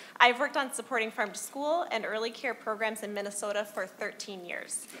Group. I've worked on supporting farm to school and early care programs in Minnesota for 13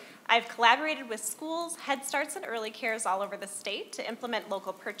 years. I've collaborated with schools, Head Starts, and early cares all over the state to implement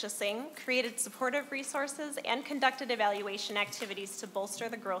local purchasing, created supportive resources, and conducted evaluation activities to bolster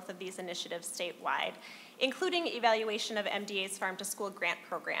the growth of these initiatives statewide, including evaluation of MDA's Farm to School grant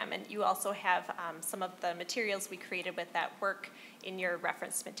program. And you also have some of the materials we created with that work in your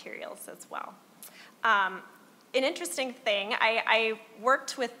reference materials as well. An interesting thing, I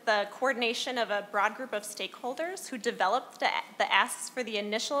worked with the coordination of a broad group of stakeholders who developed the asks for the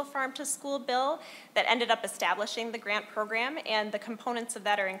initial Farm to School bill that ended up establishing the grant program, and the components of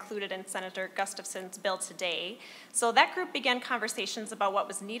that are included in Senator Gustafson's bill today. So that group began conversations about what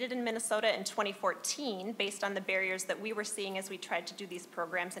was needed in Minnesota in 2014 based on the barriers that we were seeing as we tried to do these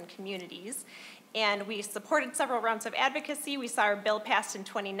programs in communities. And we supported several rounds of advocacy. We saw our bill passed in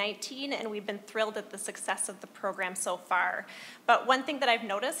 2019, and we've been thrilled at the success of the program so far. But one thing that I've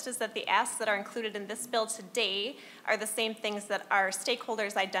noticed is that the asks that are included in this bill today are the same things that our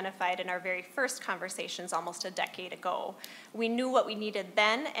stakeholders identified in our very first conversations almost a decade ago. We knew what we needed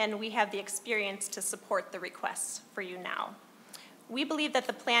then, and we have the experience to support the requests for you now. We believe that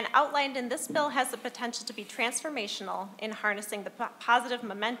the plan outlined in this bill has the potential to be transformational in harnessing the positive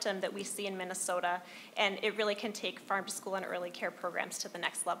momentum that we see in Minnesota, and it really can take farm to school and early care programs to the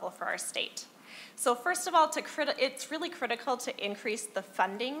next level for our state. So first of all, it's really critical to increase the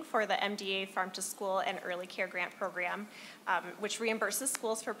funding for the MDA Farm to School and Early Care Grant Program, which reimburses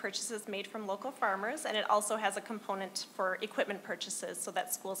schools for purchases made from local farmers, and it also has a component for equipment purchases so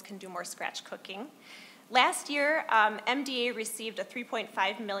that schools can do more scratch cooking. Last year, MDA received a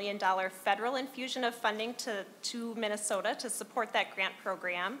 $3.5 million federal infusion of funding to Minnesota to support that grant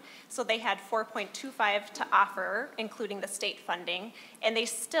program. So they had 4.25 to offer, including the state funding, and they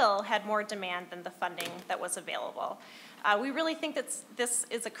still had more demand than the funding that was available. We really think that this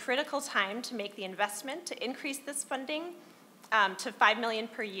is a critical time to make the investment to increase this funding to $5 million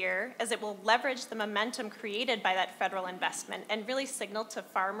per year, as it will leverage the momentum created by that federal investment and really signal to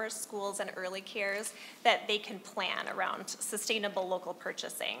farmers, schools, and early cares that they can plan around sustainable local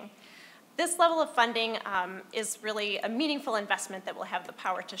purchasing. This level of funding is really a meaningful investment that will have the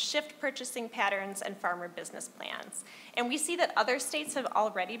power to shift purchasing patterns and farmer business plans. And we see that other states have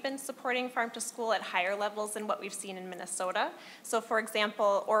already been supporting farm to school at higher levels than what we've seen in Minnesota. So for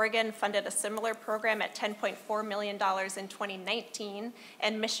example, Oregon funded a similar program at $10.4 million in 2019,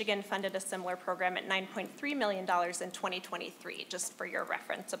 and Michigan funded a similar program at $9.3 million in 2023, just for your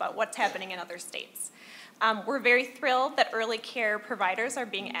reference about what's happening in other states. We're very thrilled that early care providers are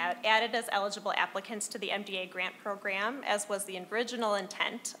being added as eligible applicants to the MDA grant program, as was the original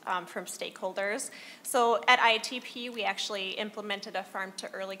intent from stakeholders. So at IATP, we actually implemented a farm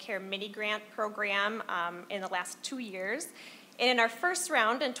to early care mini grant program in the last 2 years. And in our first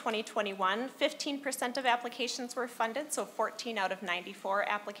round in 2021, 15% of applications were funded, so 14 out of 94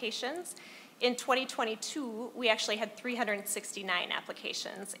 applications. In 2022, we actually had 369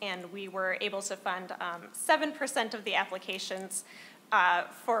 applications, and we were able to fund 7% of the applications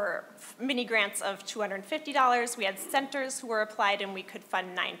for mini grants of $250. We had centers who were applied, and we could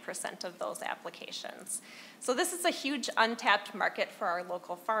fund 9% of those applications. So this is a huge untapped market for our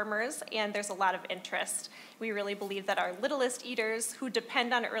local farmers, and there's a lot of interest. We really believe that our littlest eaters, who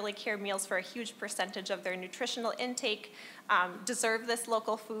depend on early care meals for a huge percentage of their nutritional intake, deserve this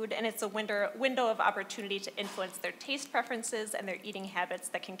local food, and it's a window of opportunity to influence their taste preferences and their eating habits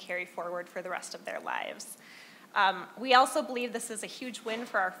that can carry forward for the rest of their lives. We also believe this is a huge win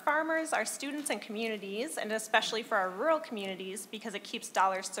for our farmers, our students, and communities, and especially for our rural communities, because it keeps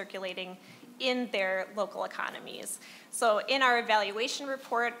dollars circulating in their local economies. So in our evaluation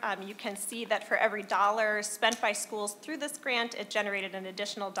report, you can see that for every dollar spent by schools through this grant, it generated an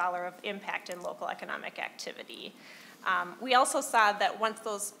additional dollar of impact in local economic activity. We also saw that once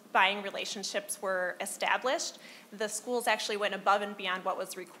those buying relationships were established, the schools actually went above and beyond what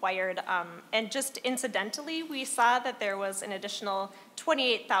was required. And just incidentally, we saw that there was an additional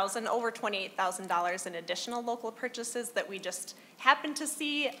over $28,000 in additional local purchases that we just happened to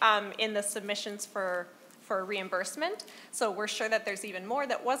see in the submissions for reimbursement. So we're sure that there's even more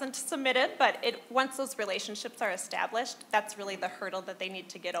that wasn't submitted, but once those relationships are established, that's really the hurdle that they need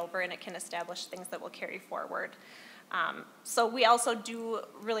to get over, and it can establish things that will carry forward. So we also do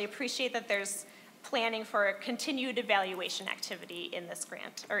really appreciate that there's planning for a continued evaluation activity in this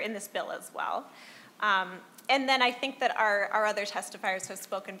grant, or in this bill as well. And then I think that our other testifiers have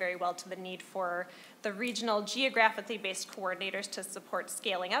spoken very well to the need for the regional geographically based coordinators to support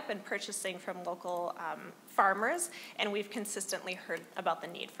scaling up and purchasing from local farmers, and we've consistently heard about the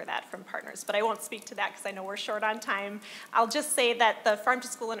need for that from partners. But I won't speak to that because I know we're short on time. I'll just say that the Farm to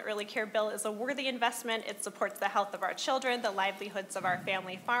School and Early Care Bill is a worthy investment. It supports the health of our children, the livelihoods of our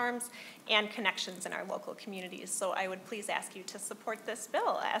family farms, and connections in our local communities. So I would please ask you to support this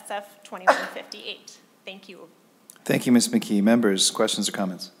bill, SF 2158. Thank you. Thank you, Ms. McKee. Members, questions or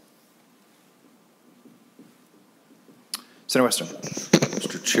comments? Senator Western.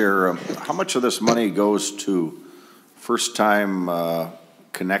 Mr. Chair, how much of this money goes to first-time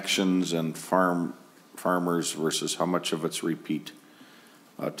connections and farmers versus how much of it's repeat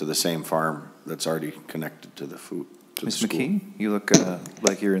to the same farm that's already connected to the food? Ms. McKee, you look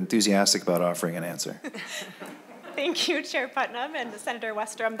like you're enthusiastic about offering an answer. Thank you, Chair Putnam and Senator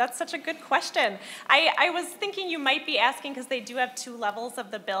Westrom. That's such a good question. I was thinking you might be asking, because they do have two levels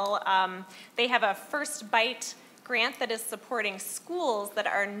of the bill. They have a first bite grant that is supporting schools that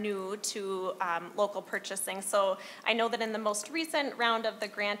are new to local purchasing. So I know that in the most recent round of the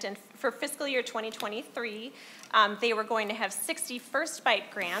grant for fiscal year 2023, they were going to have 60 first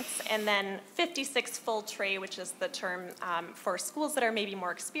bite grants and then 56 full tray, which is the term for schools that are maybe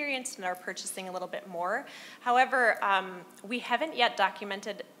more experienced and are purchasing a little bit more. However, we haven't yet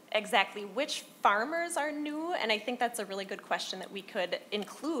documented exactly which farmers are new, and I think that's a really good question that we could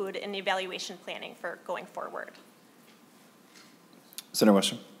include in the evaluation planning for going forward. Senator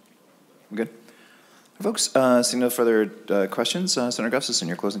Western, we good? Folks, seeing no further questions, Senator Gustafson,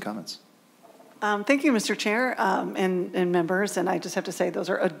 your closing comments. Thank you, Mr. Chair, and members. And I just have to say, those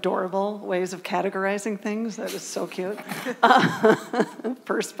are adorable ways of categorizing things. That is so cute.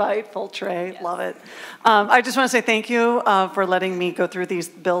 First bite, full tray, yes. Love it. I just want to say thank you for letting me go through these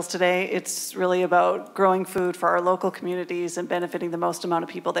bills today. It's really about growing food for our local communities and benefiting the most amount of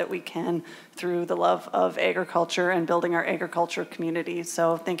people that we can through the love of agriculture and building our agriculture community.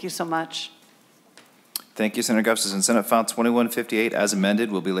 So thank you so much. Thank you, Senator Gustafson. Senate File 2158, as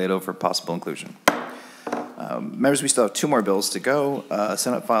amended, will be laid over for possible inclusion. Members, we still have two more bills to go.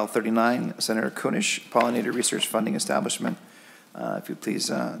 Senate File 39, Senator Kunesh, Pollinator Research Funding Establishment. If you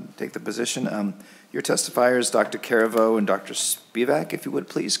please take the position. Your testifiers, Dr. Caraveau and Dr. Spivak, if you would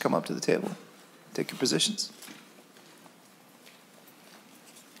please come up to the table. Take your positions.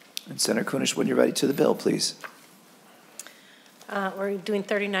 And Senator Kunesh, when you're ready to the bill, please. We're doing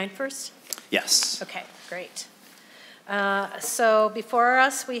 39 first? Yes. Okay, great. So before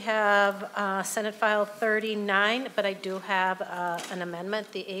us, we have Senate File 39, but I do have an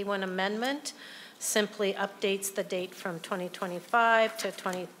amendment. The A1 amendment simply updates the date from 2025 to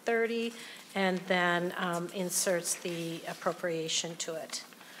 2030 and then inserts the appropriation to it.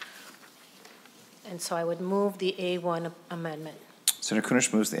 And so I would move the A1 amendment. Senator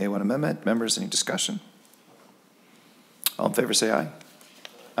Kunesh moves the A1 amendment. Members, any discussion? All in favor say aye.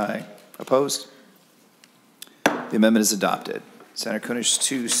 Aye. Opposed? The amendment is adopted. Senator Kunesh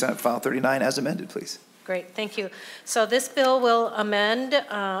to Senate File 39 as amended, please. Great, thank you. So this bill will amend,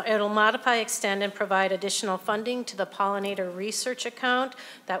 it'll modify, extend, and provide additional funding to the Pollinator Research Account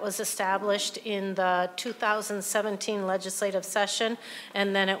that was established in the 2017 legislative session,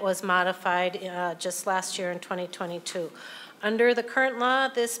 and then it was modified just last year in 2022. Under the current law,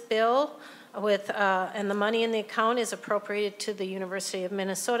 this bill and the money in the account is appropriated to the University of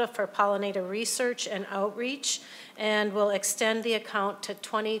Minnesota for pollinator research and outreach, and will extend the account to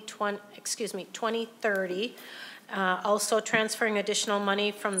 2030. Also transferring additional money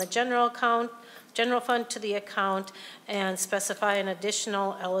from the general fund to the account, and specify an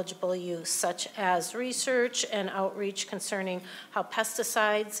additional eligible use, such as research and outreach concerning how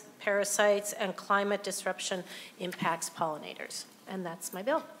pesticides, parasites, and climate disruption impacts pollinators. And that's my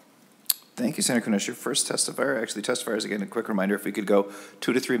bill. Thank you, Senator Kunesh. Your first testifier, actually testifiers, again, a quick reminder, if we could go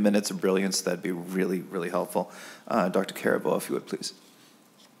 2 to 3 minutes of brilliance, that'd be really, really helpful. Dr. Caraveau, if you would, please.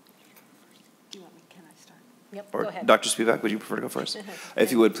 Do you want me, can I start? Yep, Or go ahead. Dr. Spivak, would you prefer to go first?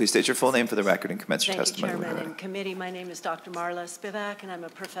 If you would, please state your full name for the record and commence your testimony. Thank you, Chairman and Committee. My name is Dr. Marla Spivak, and I'm a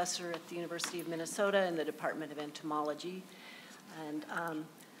professor at the University of Minnesota in the Department of Entomology. And I'm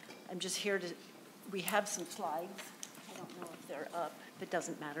just here to, we have some slides. I don't know if they're up, but it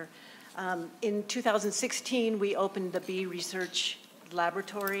doesn't matter. In 2016, we opened the Bee Research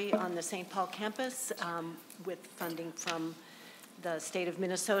Laboratory on the St. Paul campus with funding from the state of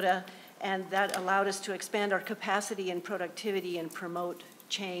Minnesota, and that allowed us to expand our capacity and productivity and promote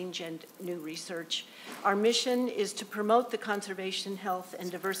change and new research. Our mission is to promote the conservation, health,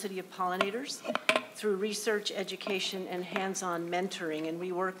 and diversity of pollinators through research, education, and hands-on mentoring, and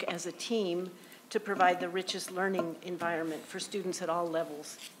we work as a team to provide the richest learning environment for students at all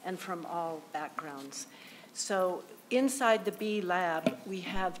levels and from all backgrounds. So inside the Bee Lab, we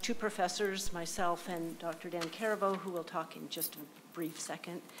have 2 professors, myself and Dr. Dan Caraveau, who will talk in just a brief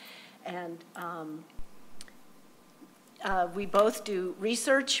second. And we both do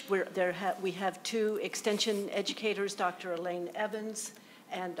research. We have 2 extension educators, Dr. Elaine Evans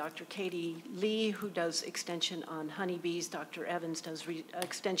and Dr. Katie Lee, who does extension on honeybees. Dr. Evans does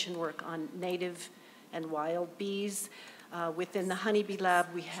extension work on native and wild bees. Within the honeybee lab,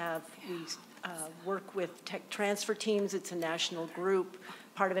 we work with tech transfer teams. It's a national group,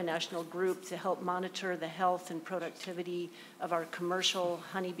 part of a national group to help monitor the health and productivity of our commercial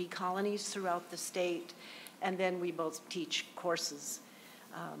honeybee colonies throughout the state. And then we both teach courses.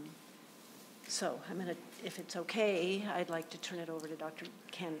 So I'm going to, if it's okay, I'd like to turn it over to Dr.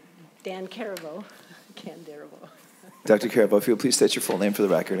 Dan Caraveau. Dr. Caraveau, if you'll please state your full name for the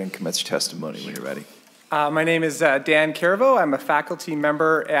record and commence your testimony when you're ready. My name is Dan Caraveau. I'm a faculty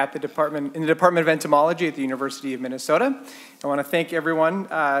member at the Department of Entomology at the University of Minnesota. I want to thank everyone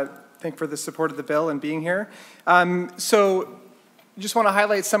for the support of the bill and being here. Just want to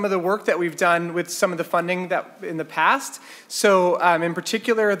highlight some of the work that we've done with some of the funding that in the past. So in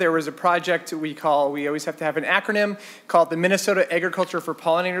particular, there was a project we always have to have an acronym, called the Minnesota Agriculture for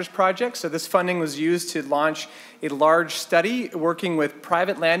Pollinators Project. So this funding was used to launch a large study working with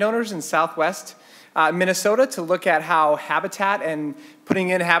private landowners in Southwest Minnesota to look at how habitat and putting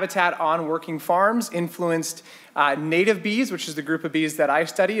in habitat on working farms influenced native bees, which is the group of bees that I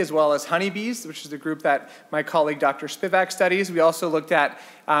study, as well as honeybees, which is the group that my colleague Dr. Spivak studies. We also looked at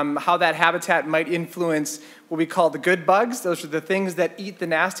how that habitat might influence what we call the good bugs. Those are the things that eat the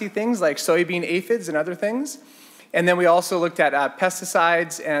nasty things like soybean aphids and other things. And then we also looked at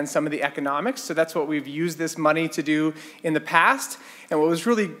pesticides and some of the economics. So that's what we've used this money to do in the past. And what was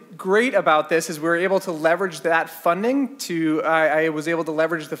really great about this is we were able to leverage that funding to, I was able to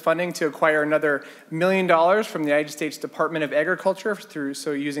leverage the funding to acquire another $1 million from the United States Department of Agriculture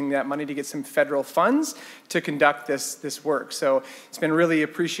so using that money to get some federal funds to conduct this work. So it's been really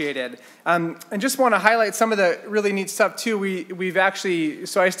appreciated. And just want to highlight some of the really neat stuff too. We've actually,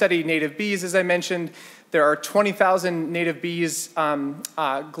 so I study native bees, as I mentioned. There are 20,000 native bees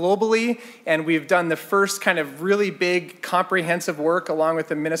globally, and we've done the first kind of really big comprehensive work along with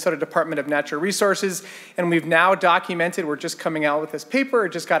the Minnesota Department of Natural Resources, and we've now documented, we're just coming out with this paper,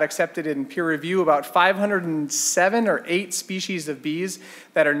 it just got accepted in peer review, about 507 or 8 species of bees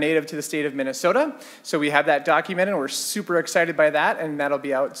that are native to the state of Minnesota. So we have that documented, and we're super excited by that, and that'll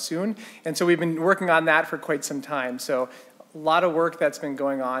be out soon. And so we've been working on that for quite some time. So a lot of work that's been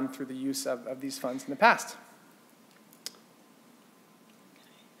going on through the use of these funds in the past.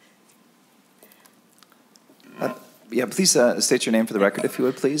 Yeah, please state your name for the record, if you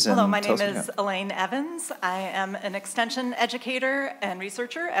would, please. Hello, my name is Elaine Evans. I am an extension educator and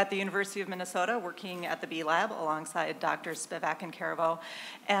researcher at the University of Minnesota, working at the Bee Lab alongside Dr. Spivak and Caravo.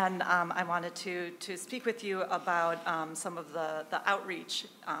 And I wanted to speak with you about some of the outreach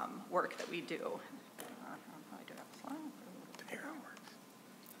work that we do.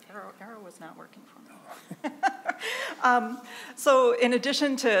 Arrow was not working for me. So in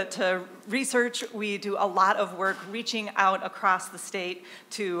addition to research, we do a lot of work reaching out across the state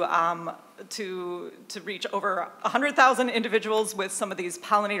to reach over 100,000 individuals with some of these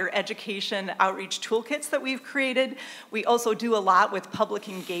pollinator education outreach toolkits that we've created. We also do a lot with public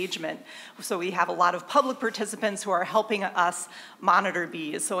engagement. So we have a lot of public participants who are helping us monitor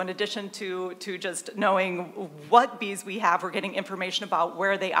bees. So in addition to just knowing what bees we have, we're getting information about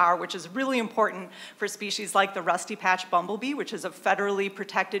where they are, which is really important for species like the rusty patch bumblebee, which is a federally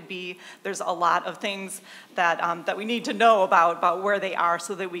protected bee. There's a lot of things that we need to know about where they are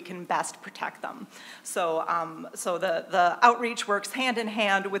so that we can best protect them. So, so the outreach works hand in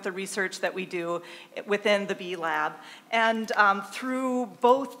hand with the research that we do within the Bee Lab. And through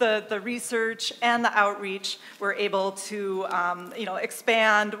both the research and the outreach, we're able to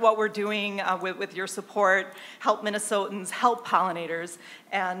expand what we're doing with your support, help Minnesotans, help pollinators,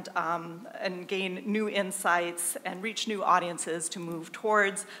 and gain new insights and reach new audiences to move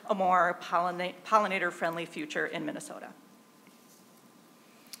towards a more pollinator-friendly future in Minnesota.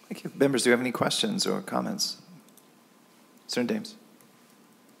 Thank you. Members, do you have any questions or comments? Senator Dames.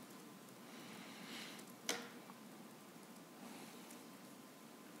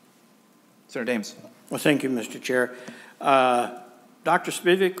 Senator Dames. Well, thank you, Mr. Chair. Dr.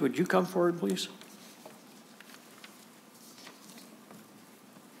 Spivak, would you come forward, please?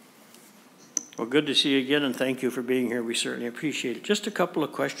 Well, good to see you again, and thank you for being here. We certainly appreciate it. Just a couple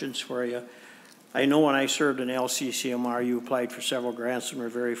of questions for you. I know when I served in LCCMR, you applied for several grants and were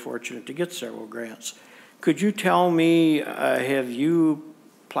very fortunate to get several grants. Could you tell me, have you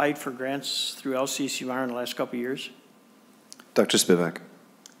applied for grants through LCCMR in the last couple of years? Dr. Spivak.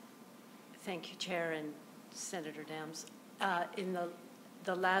 Thank you, Chair and Senator Dams. In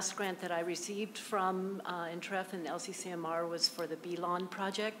the last grant that I received from NTREF and LCCMR was for the Bee Lawn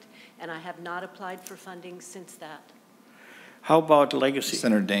project, and I have not applied for funding since that. How about legacy?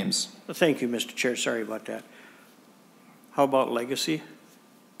 Senator Dames. Thank you, Mr. Chair. Sorry about that. How about legacy?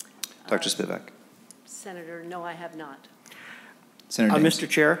 Dr. Spivak. Senator, no, I have not. Senator Dames. Mr.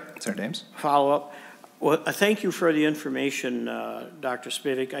 Chair. Senator Dames. Follow up. Well, thank you for the information, Dr.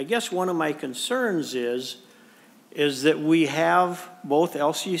 Spivak. I guess one of my concerns is that we have both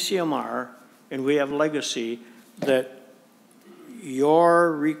LCCMR and we have legacy, that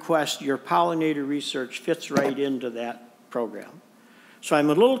your request, your pollinator research fits right into that program. So I'm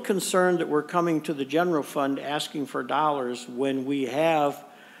a little concerned that we're coming to the general fund asking for dollars when we have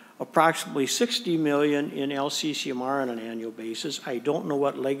approximately $60 million in LCCMR on an annual basis. I don't know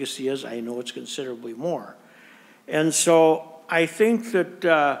what legacy is. I know it's considerably more. And so I think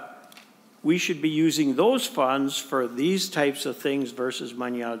that we should be using those funds for these types of things versus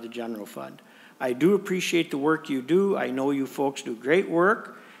money out of the general fund. I do appreciate the work you do. I know you folks do great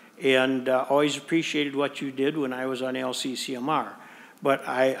work, and always appreciated what you did when I was on LCCMR. But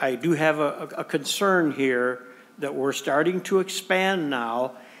I do have a concern here that we're starting to expand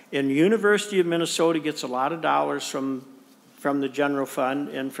now, And the University of Minnesota gets a lot of dollars from the general fund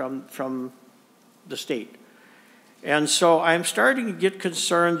and from the state. And so I'm starting to get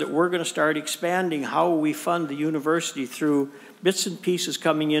concerned that we're going to start expanding how we fund the university through bits and pieces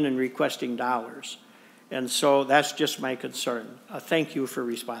coming in and requesting dollars. And so that's just my concern. Thank you for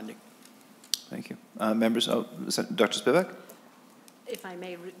responding. Thank you. Members, Dr. Spivak? If I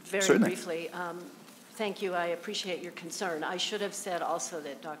may, very Certainly. briefly, thank you. I appreciate your concern. I should have said also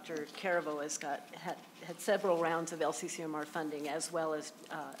that Dr. Caraveau had several rounds of LCCMR funding, as well as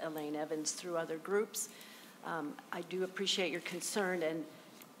Elaine Evans through other groups. I do appreciate your concern, and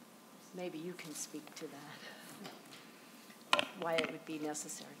maybe you can speak to that, why it would be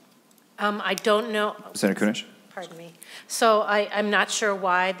necessary. I don't know. Senator Kunesh? Pardon me. So I'm not sure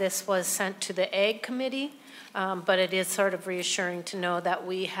why this was sent to the Ag Committee, but it is sort of reassuring to know that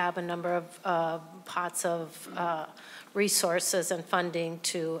we have a number of pots of resources and funding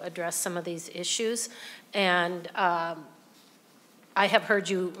to address some of these issues. And I have heard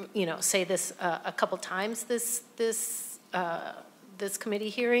you, say this a couple times this committee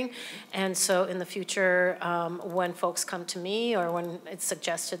hearing, and so in the future, when folks come to me or when it's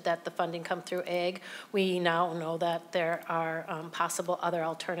suggested that the funding come through Ag, we now know that there are possible other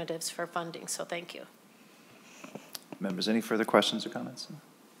alternatives for funding. So thank you. Members, any further questions or comments?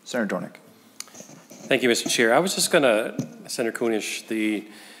 Senator Dornick. Thank you, Mr. Chair. I was just going to, Senator Kunesh, the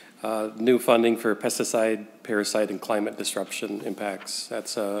new funding for pesticide, parasite, and climate disruption impacts,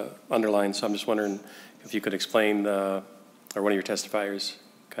 that's underlined, so I'm just wondering if you could explain, or one of your testifiers,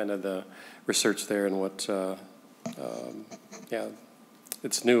 kind of the research there and what, yeah,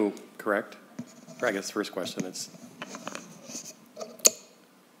 it's new, correct? Or I guess the first question is.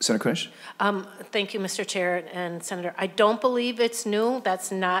 Senator Kunesh? Thank you, Mr. Chair and Senator. I don't believe it's new.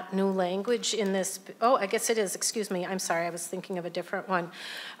 That's not new language in this. Oh, I guess it is. Excuse me. I'm sorry. I was thinking of a different one.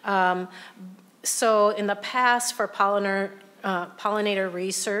 So in the past for pollinator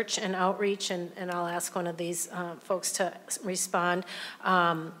research and outreach, and I'll ask one of these folks to respond,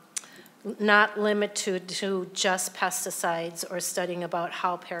 not limited to just pesticides or studying about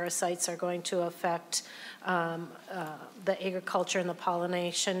how parasites are going to affect the agriculture and the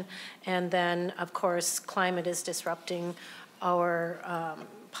pollination. And then, of course, climate is disrupting our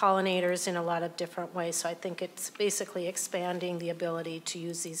pollinators in a lot of different ways. So I think it's basically expanding the ability to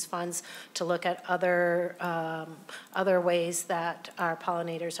use these funds to look at other ways that our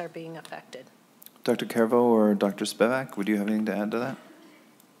pollinators are being affected. Dr. Caraveau or Dr. Spivak, would you have anything to add to that?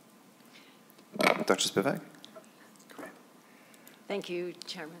 Dr. Spivak? Thank you,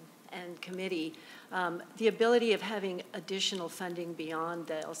 Chairman and committee. The ability of having additional funding beyond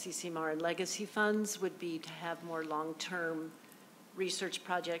the LCCMR and legacy funds would be to have more long-term research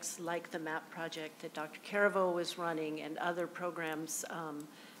projects like the MAP project that Dr. Caraveau was running and other programs,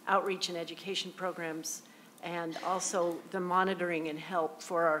 outreach and education programs, and also the monitoring and help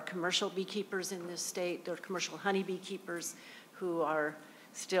for our commercial beekeepers in this state, the commercial honey beekeepers who are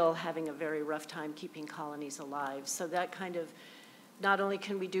still having a very rough time keeping colonies alive. So that kind of, not only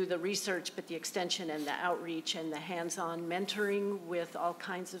can we do the research, but the extension and the outreach and the hands-on mentoring with all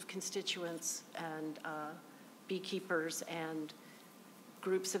kinds of constituents and beekeepers and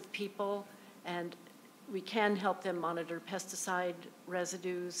groups of people, and we can help them monitor pesticide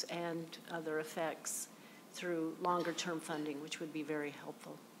residues and other effects through longer-term funding, which would be very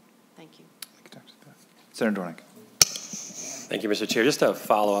helpful. Thank you. Thank you, Dr. Senator Dornick. Thank you, Mr. Chair. Just a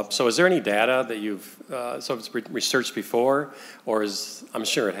follow-up. So is there any data that you've, so it's researched before, or I'm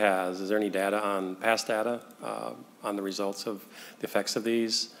sure it has, is there any data on past data on the results of the effects of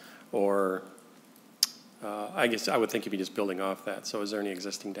these? Or I guess I would think you'd be just building off that. So is there any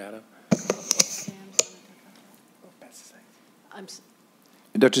existing data?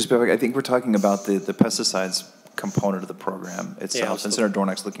 Dr. Spivak, I think we're talking about the pesticides component of the program itself. Yeah, and Senator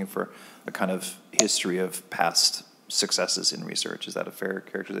Dornick's looking for a kind of history of past successes in research. Is that a fair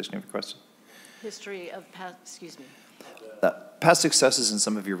characterization of your question? History of past, excuse me. Past successes in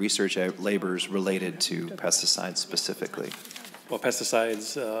some of your research labors related to pesticides specifically. Well,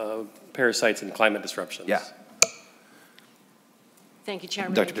 pesticides, parasites, and climate disruptions. Yeah. Thank you,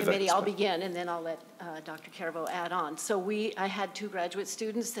 Chairman Dr. and committee. I'll begin, and then I'll let Dr. Caraveau add on. So I had 2 graduate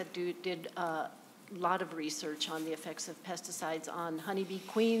students that did a lot of research on the effects of pesticides on honeybee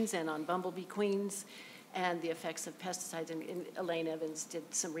queens and on bumblebee queens, and the effects of pesticides, and Elaine Evans did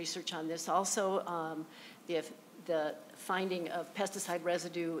some research on this also, the finding of pesticide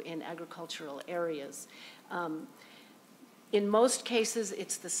residue in agricultural areas. In most cases,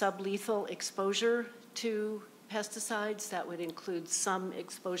 it's the sublethal exposure to pesticides that would include some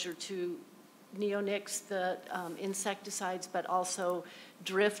exposure to neonics, the insecticides, but also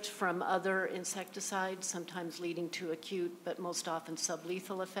drift from other insecticides, sometimes leading to acute, but most often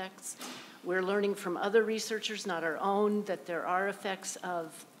sublethal effects. We're learning from other researchers, not our own, that there are effects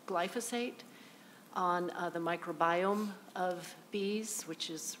of glyphosate on the microbiome of bees, which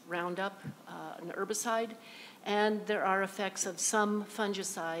is Roundup, an herbicide. And there are effects of some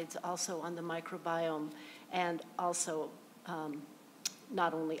fungicides also on the microbiome, and also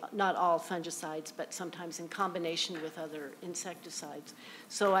not all fungicides, but sometimes in combination with other insecticides.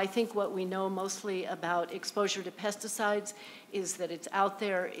 So I think what we know mostly about exposure to pesticides is that it's out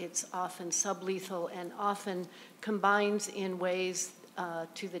there, it's often sublethal, and often combines in ways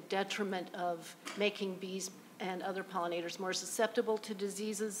to the detriment of making bees and other pollinators more susceptible to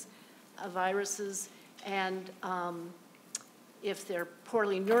diseases, viruses, and if they're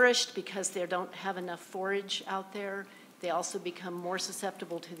poorly nourished because they don't have enough forage out there, they also become more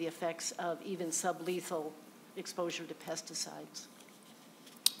susceptible to the effects of even sublethal exposure to pesticides.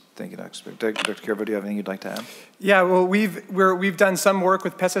 Thank you, Dr. Dr. Carbo, do you have anything you'd like to add? Yeah, well, we've done some work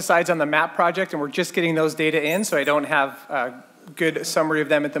with pesticides on the MAP project, and we're just getting those data in, so I don't have good summary of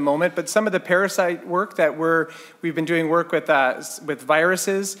them at the moment, but some of the parasite work that we've been doing work with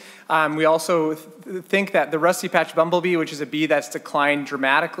viruses. We also think that the rusty patch bumblebee, which is a bee that's declined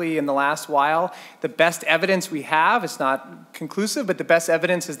dramatically in the last while, the best evidence we have, it's not conclusive, but the best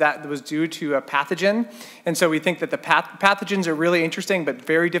evidence is that it was due to a pathogen. And so we think that the pathogens are really interesting, but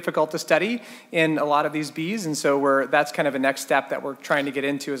very difficult to study in a lot of these bees. And so that's kind of a next step that we're trying to get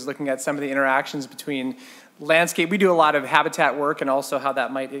into, is looking at some of the interactions between landscape. We do a lot of habitat work, and also how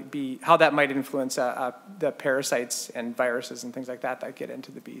that might influence the parasites and viruses and things like that get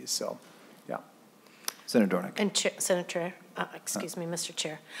into the bees. So, yeah. Senator Dornick. And Senator, excuse me, Mr.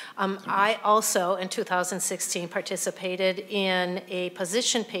 Chair. I also, in 2016, participated in a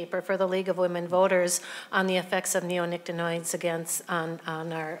position paper for the League of Women Voters on the effects of neonicotinoids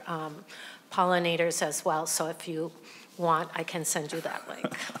on our pollinators as well. So if you want, I can send you that link.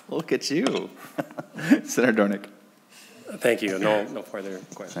 Look at you. Senator Dornick. Thank you. No further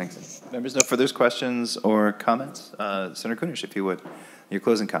questions. Thanks. Members, no further questions or comments? Senator Kunesh, if you would, your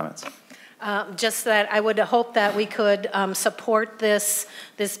closing comments. Just that I would hope that we could support this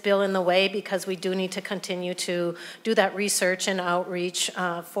bill in the way, because we do need to continue to do that research and outreach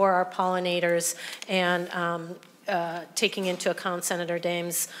for our pollinators, and taking into account Senator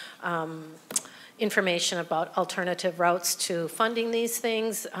Dame's information about alternative routes to funding these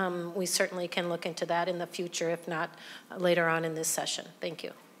things. We certainly can look into that in the future, if not later on in this session. Thank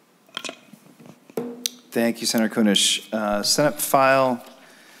you. Thank you, Senator Kunesh. Senate File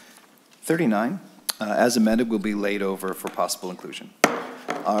 39, as amended, will be laid over for possible inclusion.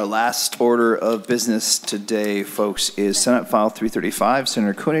 Our last order of business today, folks, is Senate File 335,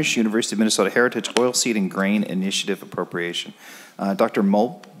 Senator Kunesh, University of Minnesota Heritage Oilseed and Grain Initiative Appropriation. Dr.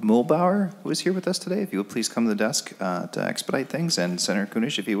 Mulbauer, who is here with us today, if you would please come to the desk to expedite things, and Senator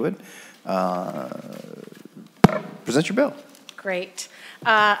Kunesh, if you would, present your bill. Great.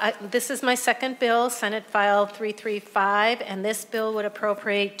 This is my second bill, Senate File 335, and this bill would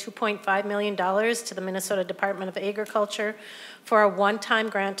appropriate $2.5 million to the Minnesota Department of Agriculture for a one-time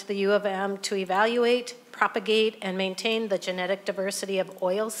grant to the U of M to evaluate, propagate, and maintain the genetic diversity of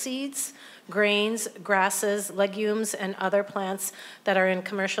oilseeds, grains, grasses, legumes, and other plants that are in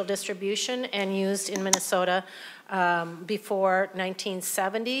commercial distribution and used in Minnesota before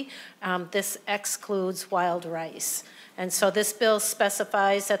 1970. This excludes wild rice. And so this bill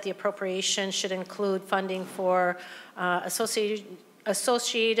specifies that the appropriation should include funding for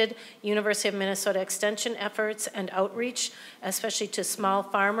associated University of Minnesota extension efforts and outreach, especially to small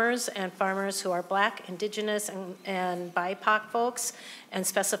farmers and farmers who are Black, Indigenous, and BIPOC folks, and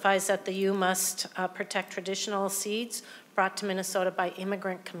specifies that the U must protect traditional seeds brought to Minnesota by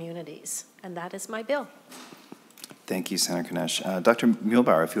immigrant communities. And that is my bill. Thank you, Senator Kunesh. Dr.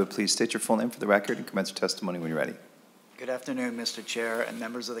 Mulbauer, if you would please state your full name for the record and commence your testimony when you're ready. Good afternoon, Mr. Chair and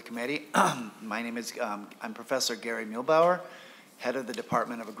members of the committee. My name is, I'm Professor Gary Mulbauer, head of the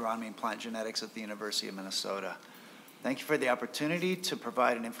Department of Agronomy and Plant Genetics at the University of Minnesota. Thank you for the opportunity to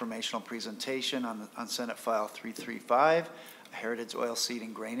provide an informational presentation on Senate File 335, a Heritage Oilseed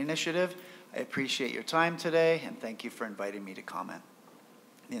and Grain Initiative. I appreciate your time today, and thank you for inviting me to comment.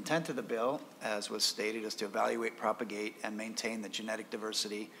 The intent of the bill, as was stated, is to evaluate, propagate, and maintain the genetic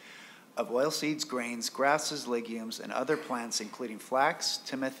diversity of oilseeds, grains, grasses, legumes, and other plants, including flax,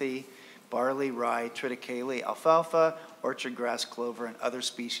 timothy, barley, rye, triticale, alfalfa, orchard grass, clover, and other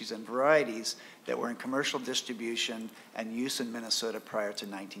species and varieties that were in commercial distribution and use in Minnesota prior to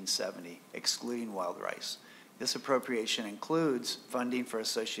 1970, excluding wild rice. This appropriation includes funding for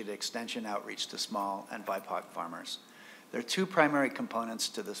associated extension outreach to small and BIPOC farmers. There are two primary components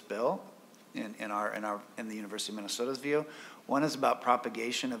to this bill in the University of Minnesota's view. One is about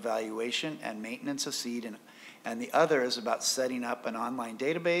propagation, evaluation, and maintenance of seed, and the other is about setting up an online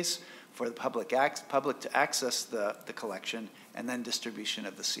database for the public to access the collection and then distribution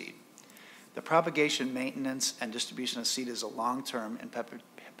of the seed. The propagation, maintenance, and distribution of seed is a long-term and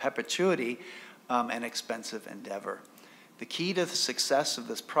perpetuity and expensive endeavor. The key to the success of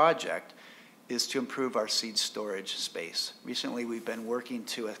this project is to improve our seed storage space. Recently, we've been working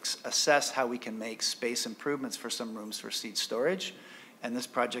to assess how we can make space improvements for some rooms for seed storage, and this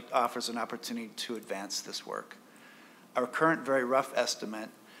project offers an opportunity to advance this work. Our current very rough estimate,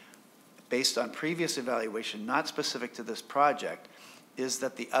 based on previous evaluation, not specific to this project, is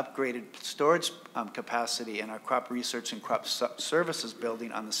that the upgraded storage capacity in our crop research and crop services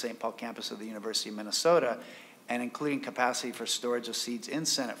building on the St. Paul campus of the University of Minnesota, and including capacity for storage of seeds in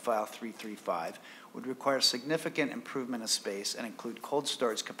Senate File 335, would require significant improvement of space and include cold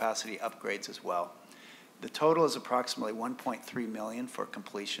storage capacity upgrades as well. The total is approximately $1.3 million for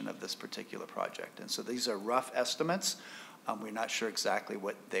completion of this particular project. And so these are rough estimates. We're not sure exactly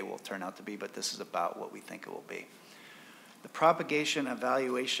what they will turn out to be, but this is about what we think it will be. The propagation,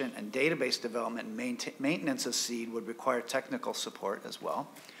 evaluation, and database development and maintenance of seed would require technical support as well.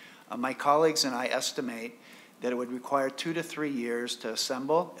 My colleagues and I estimate that it would require 2 to 3 years to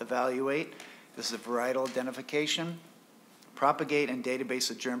assemble, evaluate, this is varietal identification, propagate and database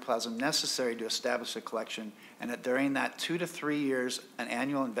the germplasm necessary to establish a collection, and that during that 2 to 3 years, an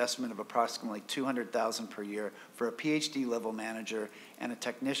annual investment of approximately $200,000 per year for a PhD level manager and a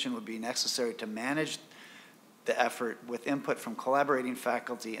technician would be necessary to manage the effort with input from collaborating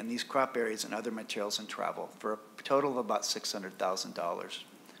faculty in these crop areas and other materials and travel for a total of about $600,000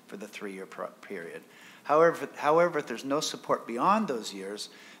 for the 3-year period. However, if there's no support beyond those years,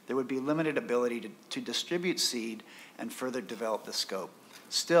 there would be limited ability to distribute seed and further develop the scope.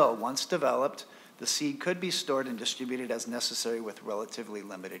 Still, once developed, the seed could be stored and distributed as necessary with relatively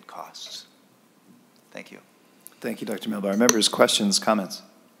limited costs. Thank you. Thank you, Dr. Milbauer. Members, questions, comments?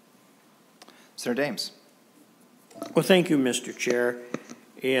 Senator Dames. Well, thank you, Mr. Chair.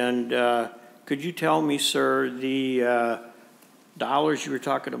 And could you tell me, sir, the dollars you were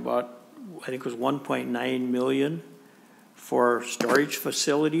talking about, I think it was 1.9 million for storage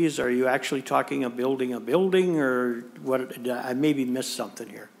facilities? Are you actually talking of building a building, or what? I maybe missed something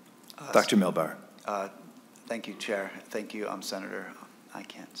here. Dr. Milbauer. Thank you, Chair. Thank you, Senator. I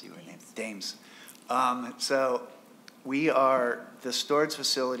can't see your name. Dames. So the storage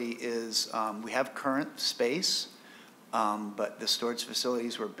facility is, we have current space, but the storage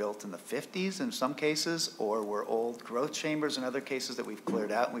facilities were built in the 50s in some cases, or were old growth chambers in other cases that we've cleared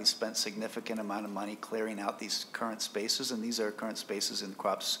out. We've spent significant amount of money clearing out these current spaces, and these are current spaces in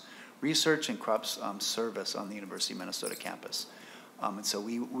crops research and crops service on the University of Minnesota campus. And so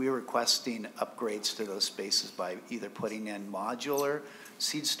we're requesting upgrades to those spaces by either putting in modular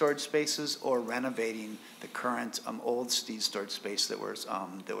seed storage spaces or renovating the current old seed storage space that were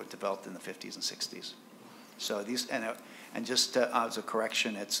developed in the 50s and 60s. So these, and just as a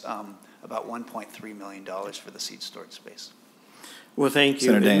correction, it's about $1.3 million for the seed storage space. Well, thank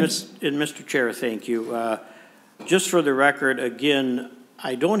you. And Mr. Chair, thank you. Just for the record, again,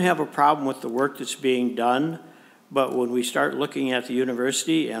 I don't have a problem with the work that's being done, but when we start looking at the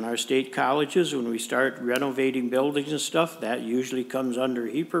university and our state colleges, when we start renovating buildings and stuff, that usually comes under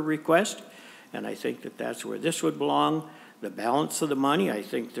HEPA request, and I think that that's where this would belong. The balance of the money, I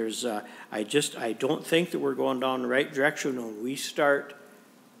think there's, I don't think that we're going down the right direction when we start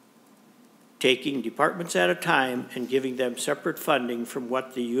taking departments at a time and giving them separate funding from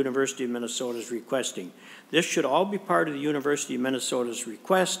what the University of Minnesota is requesting. This should all be part of the University of Minnesota's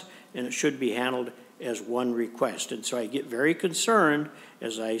request, and it should be handled as one request. And so I get very concerned,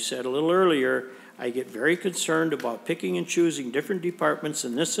 as I said a little earlier, I get very concerned about picking and choosing different departments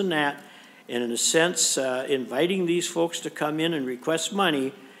and this and that, and in a sense, inviting these folks to come in and request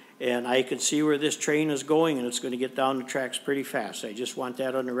money, and I can see where this train is going, and it's going to get down the tracks pretty fast. I just want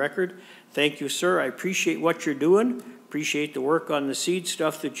that on the record. Thank you, sir. I appreciate what you're doing, appreciate the work on the seed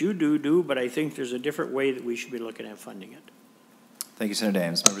stuff that you do, but I think there's a different way that we should be looking at funding it. Thank you, Senator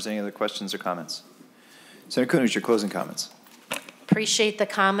Dames. Members, any other questions or comments? Senator Kunesh, your closing comments. Appreciate the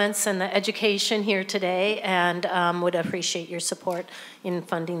comments and the education here today, and would appreciate your support in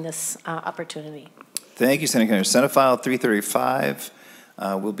funding this opportunity. Thank you, Senator Kunesh. Senate File 335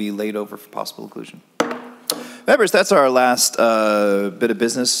 will be laid over for possible inclusion. Members, that's our last bit of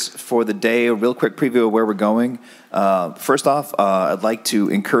business for the day. A real quick preview of where we're going. First off, I'd like to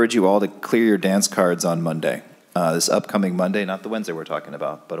encourage you all to clear your dance cards on Monday. This upcoming Monday, not the Wednesday we're talking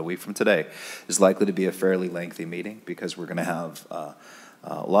about, but a week from today, is likely to be a fairly lengthy meeting because we're going to have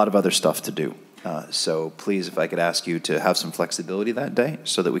a lot of other stuff to do. So please, if I could ask you to have some flexibility that day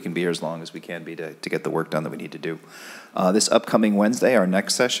so that we can be here as long as we can be to get the work done that we need to do. This upcoming Wednesday, our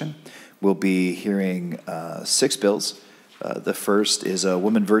next session, we'll be hearing 6 bills. The first is a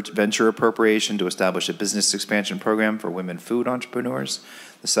women venture appropriation to establish a business expansion program for women food entrepreneurs.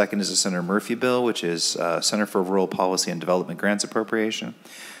 The second is a Senator Murphy bill, which is Center for Rural Policy and Development Grants appropriation.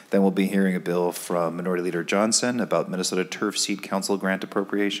 Then we'll be hearing a bill from Minority Leader Johnson about Minnesota Turf Seed Council grant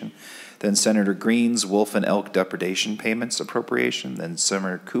appropriation. Then Senator Green's wolf and elk depredation payments appropriation. Then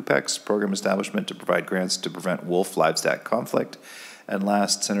Senator Kupec's program establishment to provide grants to prevent wolf livestock conflict. And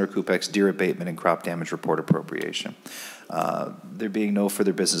last, Senator Kupec's deer abatement and crop damage report appropriation. There being no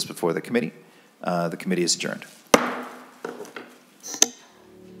further business before the committee is adjourned.